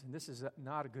heads, and this is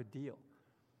not a good deal.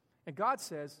 And God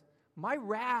says, my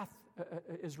wrath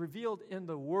is revealed in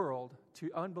the world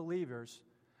to unbelievers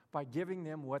by giving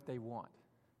them what they want.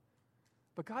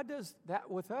 But God does that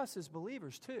with us as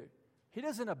believers too. He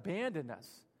doesn't abandon us.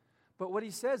 But what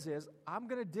he says is, I'm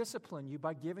going to discipline you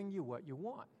by giving you what you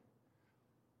want.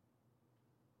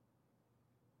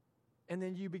 And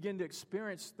then you begin to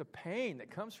experience the pain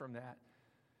that comes from that.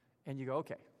 And you go,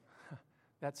 okay,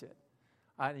 that's it.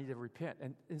 I need to repent.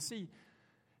 And see,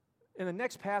 in the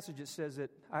next passage it says that,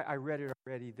 I read it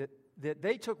already, that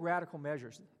they took radical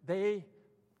measures. They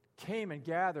came and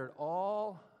gathered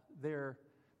all their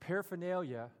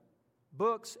paraphernalia,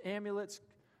 books, amulets,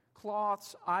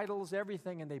 cloths, idols,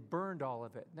 everything, and they burned all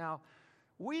of it. Now,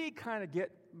 we kind of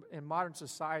get, in modern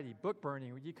society, book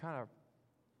burning, you kind of,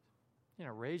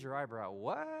 raise your eyebrow.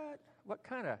 What? What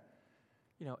kind of,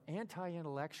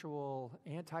 anti-intellectual,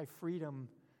 anti-freedom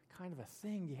kind of a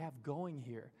thing do you have going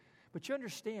here? But you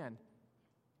understand,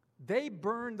 they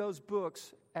burned those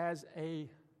books as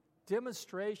a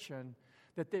demonstration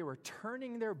that they were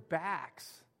turning their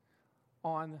backs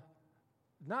on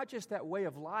not just that way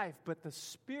of life, but the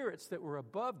spirits that were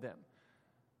above them.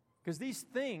 Because these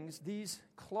things, these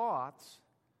cloths,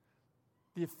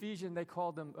 the Ephesian,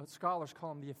 scholars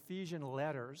call them the Ephesian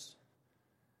letters.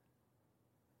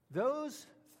 Those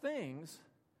things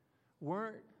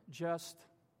weren't just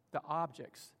the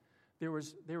objects. They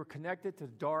were connected to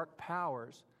dark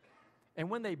powers. And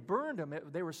when they burned them,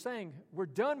 they were saying, we're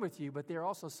done with you, but they're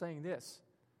also saying this.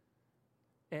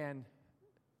 And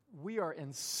we are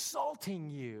insulting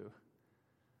you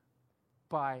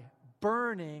by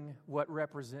burning what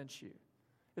represents you.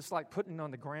 It's like putting it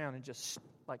on the ground and just,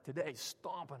 like today,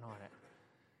 stomping on it.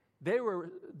 They were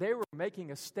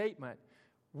making a statement.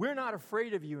 We're not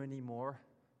afraid of you anymore,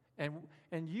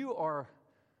 and you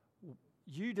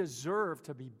deserve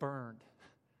to be burned.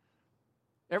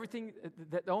 Everything,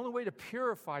 the only way to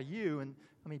purify you,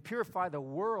 purify the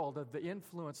world of the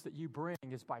influence that you bring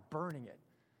is by burning it,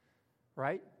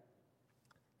 right?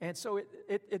 And so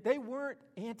they weren't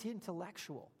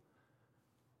anti-intellectual.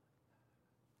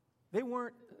 They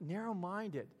weren't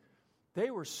narrow-minded.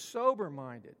 They were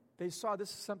sober-minded. They saw this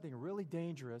is something really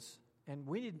dangerous, and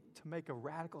we need to make a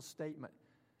radical statement.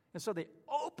 And so they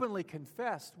openly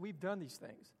confessed, we've done these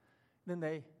things. Then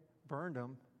they burned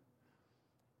them.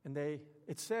 And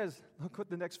it says, look what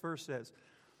the next verse says.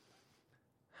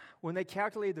 When they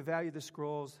calculated the value of the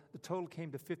scrolls, the total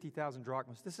came to 50,000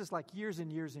 drachmas. This is like years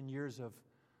and years and years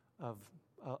of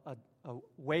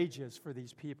wages for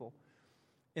these people.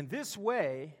 In this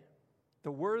way,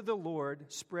 the word of the Lord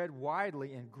spread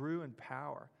widely and grew in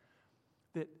power.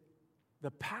 That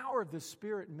the power of the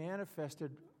Spirit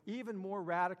manifested even more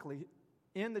radically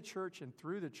in the church and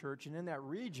through the church and in that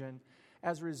region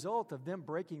as a result of them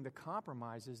breaking the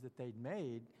compromises that they'd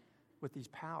made with these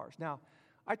powers. Now,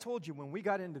 I told you when we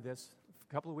got into this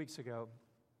a couple of weeks ago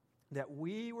that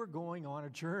we were going on a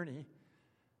journey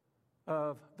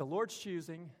of the Lord's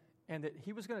choosing and that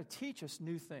He was going to teach us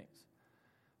new things.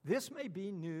 This may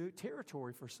be new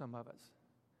territory for some of us.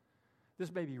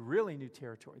 This may be really new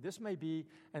territory. This may be,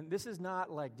 and this is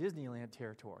not like Disneyland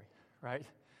territory, right?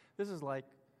 This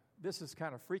is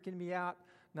kind of freaking me out,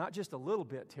 not just a little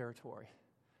bit territory.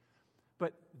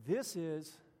 But this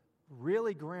is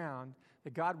really ground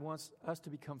that God wants us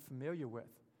to become familiar with.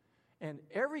 And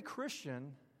every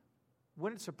Christian,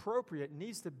 when it's appropriate,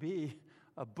 needs to be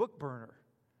a book burner.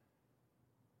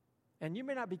 And you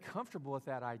may not be comfortable with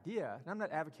that idea. And I'm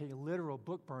not advocating literal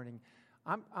book burning.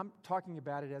 I'm talking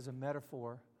about it as a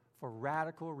metaphor for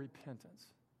radical repentance.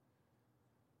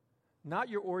 Not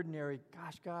your ordinary,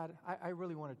 gosh, God, I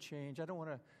really want to change. I don't want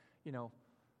to,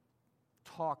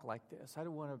 talk like this. I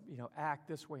don't want to, act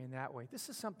this way and that way. This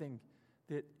is something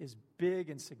that is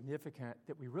big and significant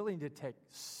that we really need to take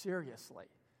seriously.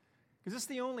 Because this is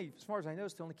the only, as far as I know,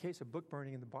 it's the only case of book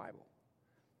burning in the Bible.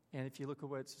 And if you look at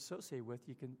what it's associated with,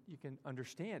 you can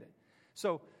understand it.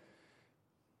 So,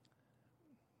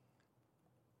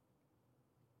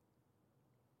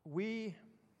 we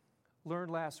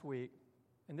learned last week,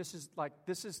 and this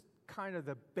is kind of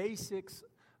the basics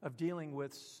of dealing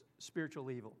with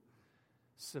spiritual evil.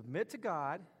 Submit to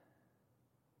God,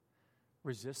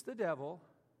 resist the devil,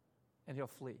 and he'll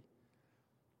flee.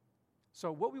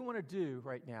 So what we want to do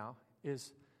right now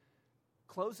is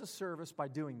close the service by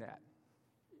doing that.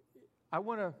 I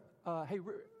want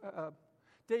to,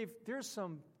 Dave, there's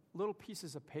some little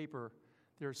pieces of paper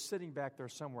that are sitting back there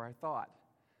somewhere, I thought.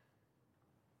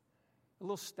 A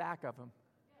little stack of them.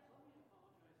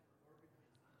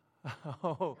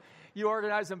 Oh, you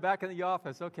organize them back in the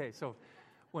office. Okay, so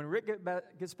when Rick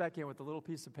gets back in with a little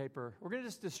piece of paper, we're going to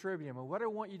just distribute them. And what I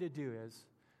want you to do is,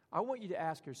 I want you to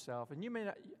ask yourself, and you may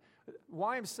not,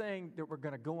 why I'm saying that we're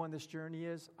going to go on this journey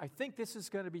is, I think this is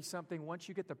going to be something, once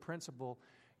you get the principle,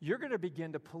 you're going to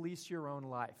begin to police your own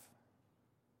life.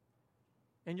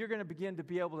 And you're going to begin to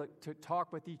be able to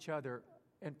talk with each other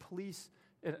and police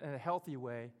in a healthy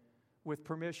way, with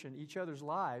permission, each other's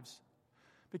lives.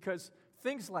 Because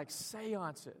things like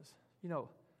seances,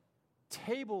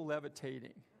 table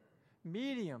levitating,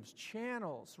 mediums,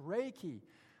 channels, Reiki,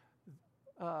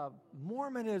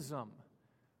 Mormonism,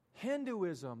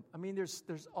 Hinduism. I mean, there's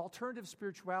alternative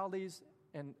spiritualities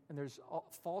and there's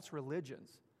false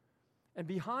religions. And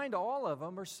behind all of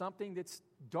them are something that's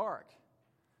dark,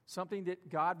 something that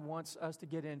God wants us to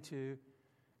get into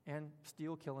and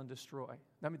steal, kill, and destroy.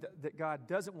 I mean, that God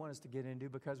doesn't want us to get into,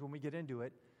 because when we get into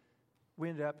it, we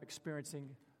end up experiencing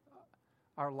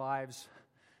our lives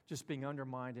just being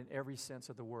undermined in every sense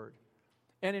of the word.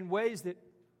 And in ways that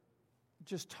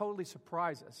just totally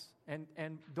surprise us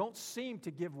and don't seem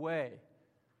to give way.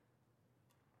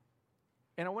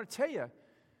 And I want to tell you,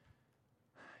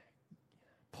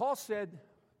 Paul said,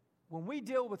 when we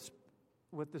deal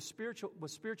with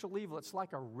spiritual evil, it's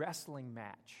like a wrestling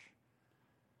match.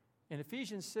 In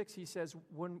Ephesians 6, he says,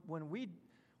 when we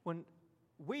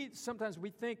sometimes we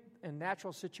think in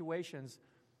natural situations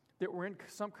that we're in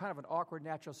some kind of an awkward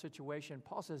natural situation,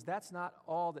 Paul says that's not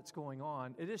all that's going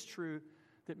on. It is true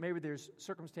that maybe there's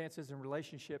circumstances and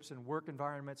relationships and work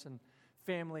environments and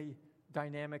family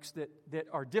dynamics that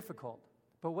are difficult.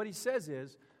 But what he says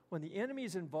is, when the enemy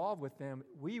is involved with them,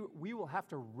 we will have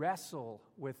to wrestle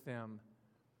with them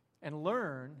and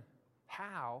learn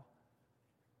how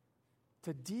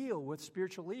to deal with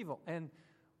spiritual evil. And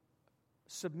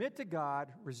submit to God,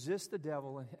 resist the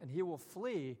devil, and he will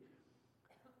flee.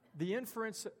 The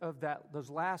inference of those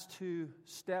last two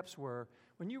steps were,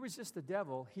 when you resist the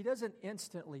devil, he doesn't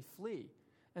instantly flee.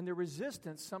 And the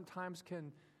resistance sometimes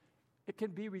can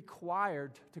be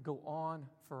required to go on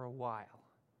for a while.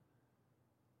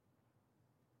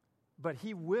 But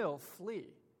he will flee.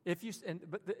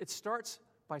 But it starts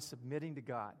by submitting to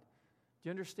God. Do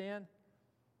you understand?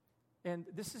 And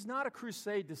this is not a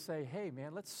crusade to say, hey,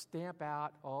 man, let's stamp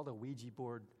out all the Ouija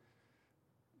board,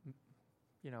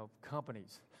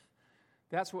 companies.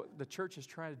 That's what the church is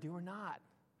trying to do or not.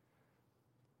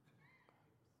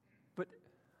 But,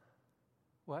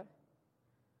 what?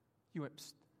 You went,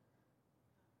 psst.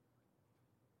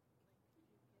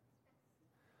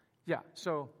 Yeah,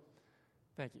 so,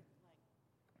 thank you.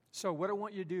 So what I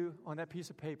want you to do on that piece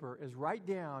of paper is write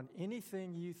down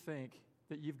anything you think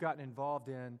that you've gotten involved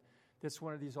in that's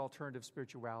one of these alternative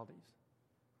spiritualities.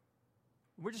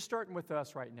 We're just starting with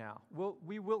us right now.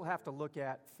 We will have to look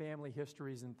at family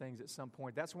histories and things at some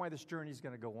point. That's why this journey is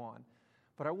going to go on.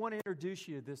 But I want to introduce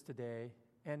you to this today,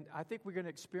 and I think we're going to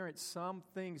experience some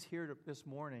things here this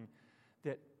morning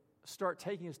that start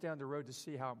taking us down the road to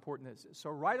see how important this is. So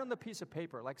write on the piece of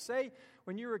paper, like say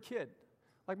when you were a kid.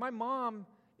 Like my mom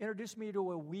introduced me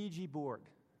to a Ouija board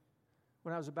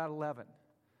when I was about 11.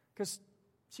 Because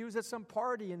she was at some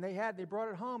party and they brought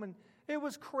it home and it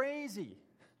was crazy.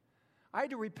 I had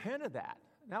to repent of that.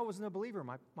 And I wasn't a believer.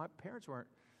 My parents weren't,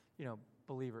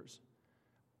 believers.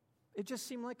 It just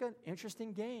seemed like an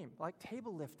interesting game, like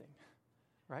table lifting,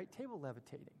 right? Table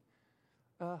levitating.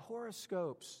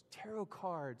 Horoscopes, tarot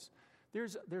cards.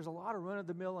 There's a lot of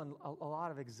run-of-the-mill and a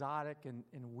lot of exotic and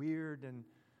weird and,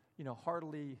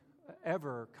 hardly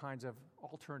ever kinds of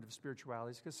alternative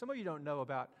spiritualities. Because some of you don't know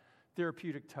about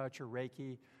therapeutic touch or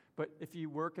Reiki. But if you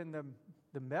work in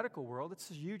the medical world, it's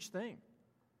a huge thing.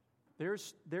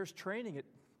 There's training at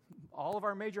all of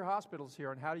our major hospitals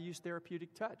here on how to use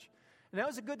therapeutic touch. And now,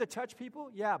 is it good to touch people?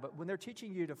 Yeah, but when they're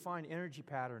teaching you to find energy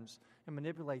patterns and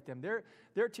manipulate them,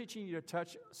 they're teaching you to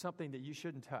touch something that you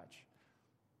shouldn't touch.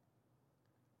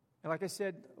 And like I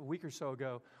said a week or so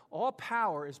ago, all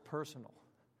power is personal.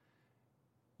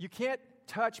 You can't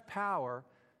touch power.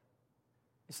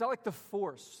 It's not like the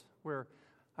Force, where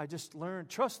I just learned,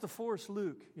 trust the Force,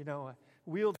 Luke. You know, I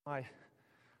wield my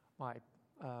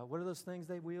what are those things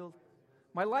they wield?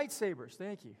 My lightsabers,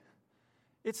 thank you.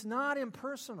 It's not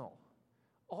impersonal.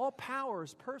 All power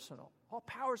is personal. All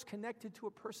power is connected to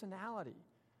a personality.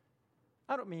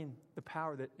 I don't mean the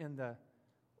power that in the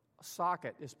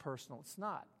socket is personal. It's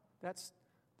not. That's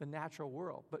the natural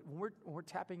world. But when we're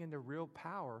tapping into real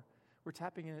power, we're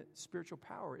tapping into spiritual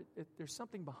power. There's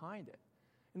something behind it.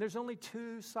 And there's only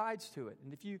two sides to it.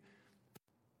 And if you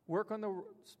work on the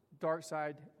dark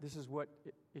side, this is what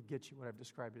it gets you, what I've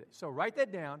described today. So write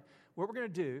that down. What we're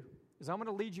going to do is I'm going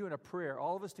to lead you in a prayer,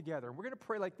 all of us together. And we're going to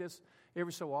pray like this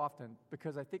every so often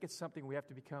because I think it's something we have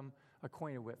to become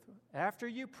acquainted with. After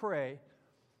you pray,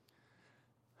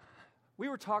 we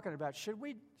were talking about, should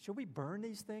we burn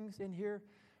these things in here?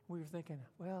 We were thinking,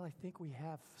 well, I think we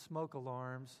have smoke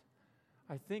alarms.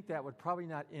 I think that would probably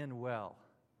not end well,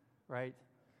 right?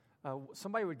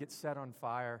 Somebody would get set on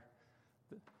fire.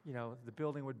 The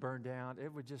building would burn down.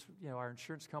 It would just, our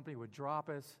insurance company would drop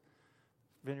us.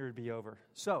 Vineyard would be over.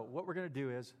 So what we're going to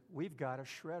do is we've got a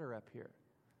shredder up here.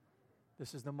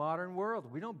 This is the modern world.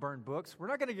 We don't burn books. We're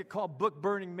not going to get called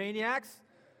book-burning maniacs.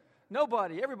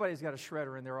 Nobody. Everybody's got a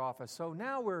shredder in their office. So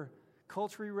now we're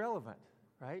culturally relevant,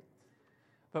 right?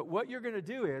 But what you're going to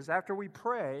do is, after we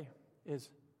pray, is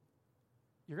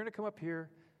you're going to come up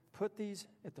here, put these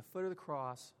at the foot of the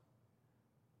cross,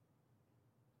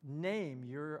 name,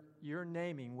 you're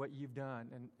naming what you've done.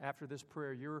 And after this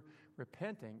prayer, you're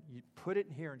repenting. You put it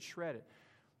in here and shred it.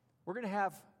 We're going to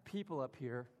have people up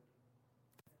here,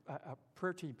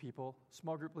 prayer team people,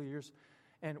 small group leaders.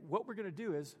 And what we're going to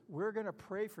do is we're going to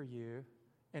pray for you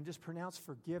and just pronounce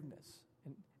forgiveness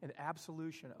and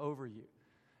absolution over you.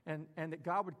 And that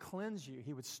God would cleanse you.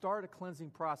 He would start a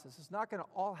cleansing process. It's not going to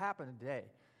all happen today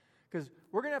because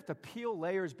we're going to have to peel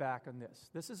layers back on this.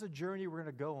 This is a journey we're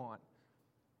going to go on.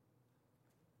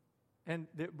 And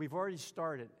we've already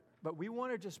started. But we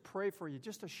want to just pray for you,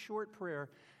 just a short prayer,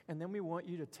 and then we want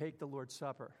you to take the Lord's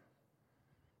Supper.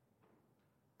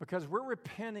 Because we're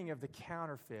repenting of the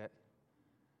counterfeit,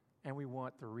 and we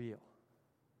want the real.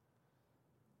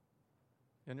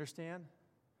 You understand?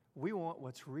 We want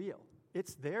what's real.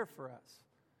 It's there for us.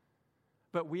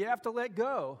 But we have to let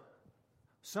go.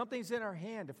 Something's in our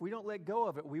hand. If we don't let go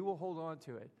of it, we will hold on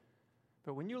to it.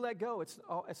 But when you let go, it's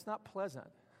not pleasant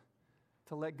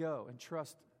to let go and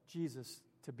trust Jesus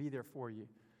to be there for you.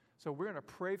 So we're going to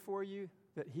pray for you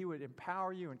that He would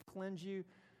empower you and cleanse you,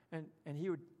 and He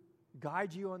would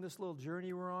guide you on this little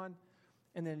journey we're on.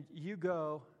 And then you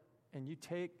go and you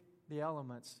take the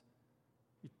elements.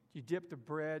 You dip the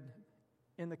bread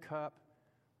in the cup,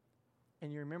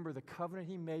 and you remember the covenant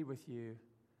He made with you,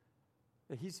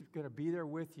 that He's going to be there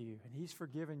with you, and He's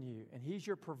forgiven you, and He's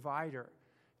your provider,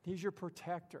 He's your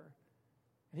protector,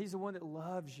 and He's the one that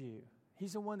loves you.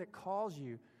 He's the one that calls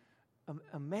you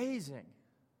amazing,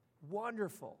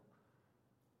 wonderful,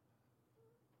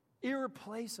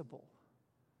 irreplaceable,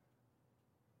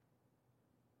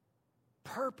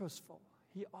 purposeful.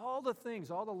 All the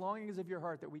things, all the longings of your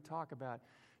heart that we talk about,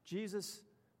 Jesus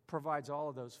provides all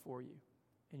of those for you.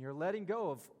 And you're letting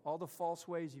go of all the false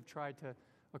ways you've tried to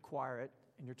acquire it,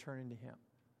 and you're turning to Him.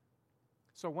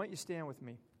 So why don't you stand with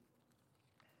me?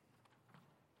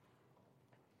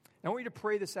 I want you to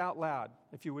pray this out loud,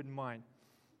 if you wouldn't mind.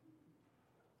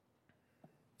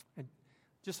 And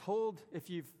just hold, if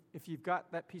you've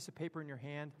got that piece of paper in your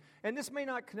hand. And this may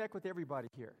not connect with everybody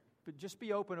here, but just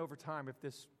be open over time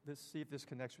see if this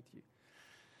connects with you.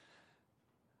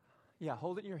 Yeah,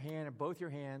 hold it in your hand, in both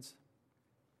your hands.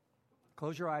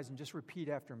 Close your eyes and just repeat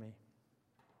after me.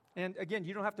 And again,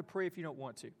 you don't have to pray if you don't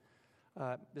want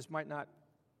to. This might not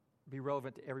be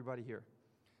relevant to everybody here.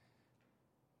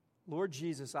 Lord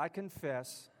Jesus, I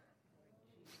confess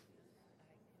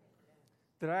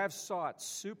that I have sought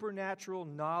supernatural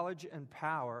knowledge and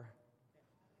power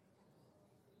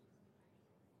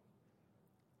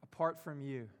apart from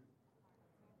you.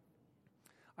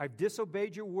 I've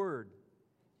disobeyed your word.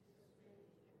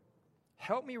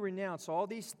 Help me renounce all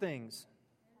these things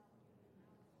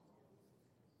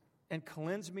and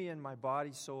cleanse me in my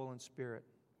body, soul, and spirit.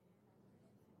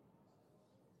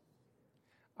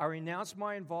 I renounce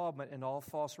my involvement in all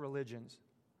false religions,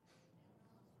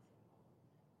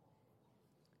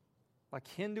 like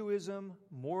Hinduism,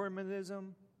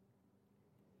 Mormonism,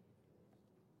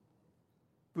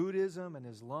 Buddhism, and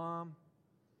Islam,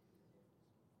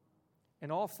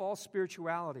 and all false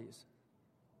spiritualities,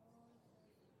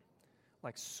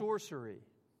 like sorcery,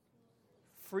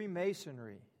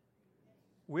 Freemasonry,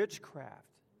 witchcraft,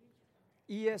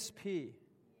 ESP,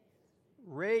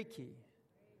 Reiki,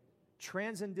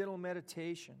 transcendental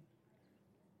meditation,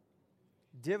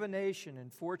 divination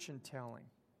and fortune telling,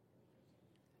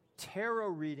 tarot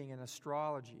reading and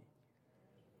astrology,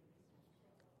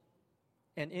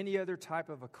 and any other type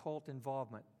of occult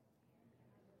involvement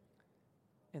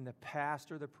in the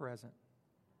past or the present.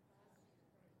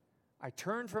 I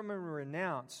turn from and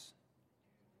renounce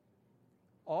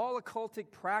all occultic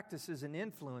practices and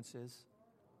influences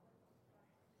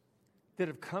that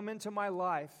have come into my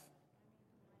life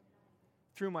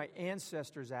through my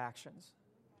ancestors' actions.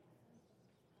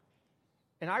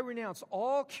 And I renounce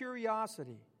all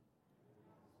curiosity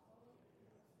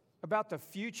about the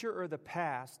future or the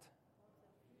past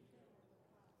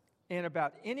and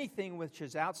about anything which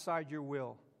is outside your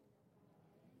will.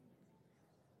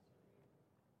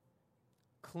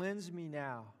 Cleanse me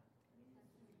now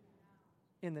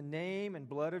in the name and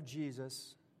blood of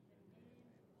Jesus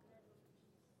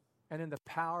and in the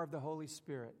power of the Holy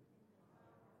Spirit.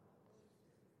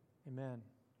 Amen.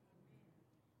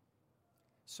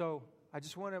 So I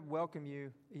just want to welcome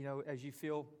you, as you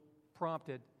feel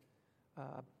prompted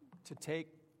to take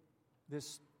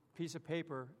this piece of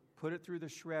paper, put it through the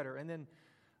shredder, and then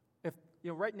if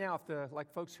right now, if the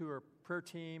folks who are prayer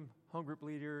team, home group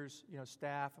leaders,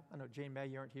 staff, I know Jane May,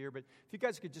 you aren't here, but if you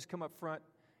guys could just come up front,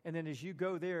 and then as you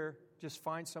go there, just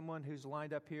find someone who's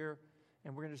lined up here,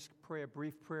 and we're going to just pray a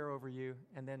brief prayer over you,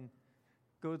 and then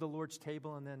go to the Lord's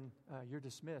table, and then you're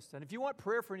dismissed. And if you want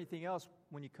prayer for anything else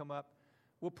when you come up,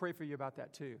 we'll pray for you about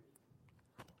that too.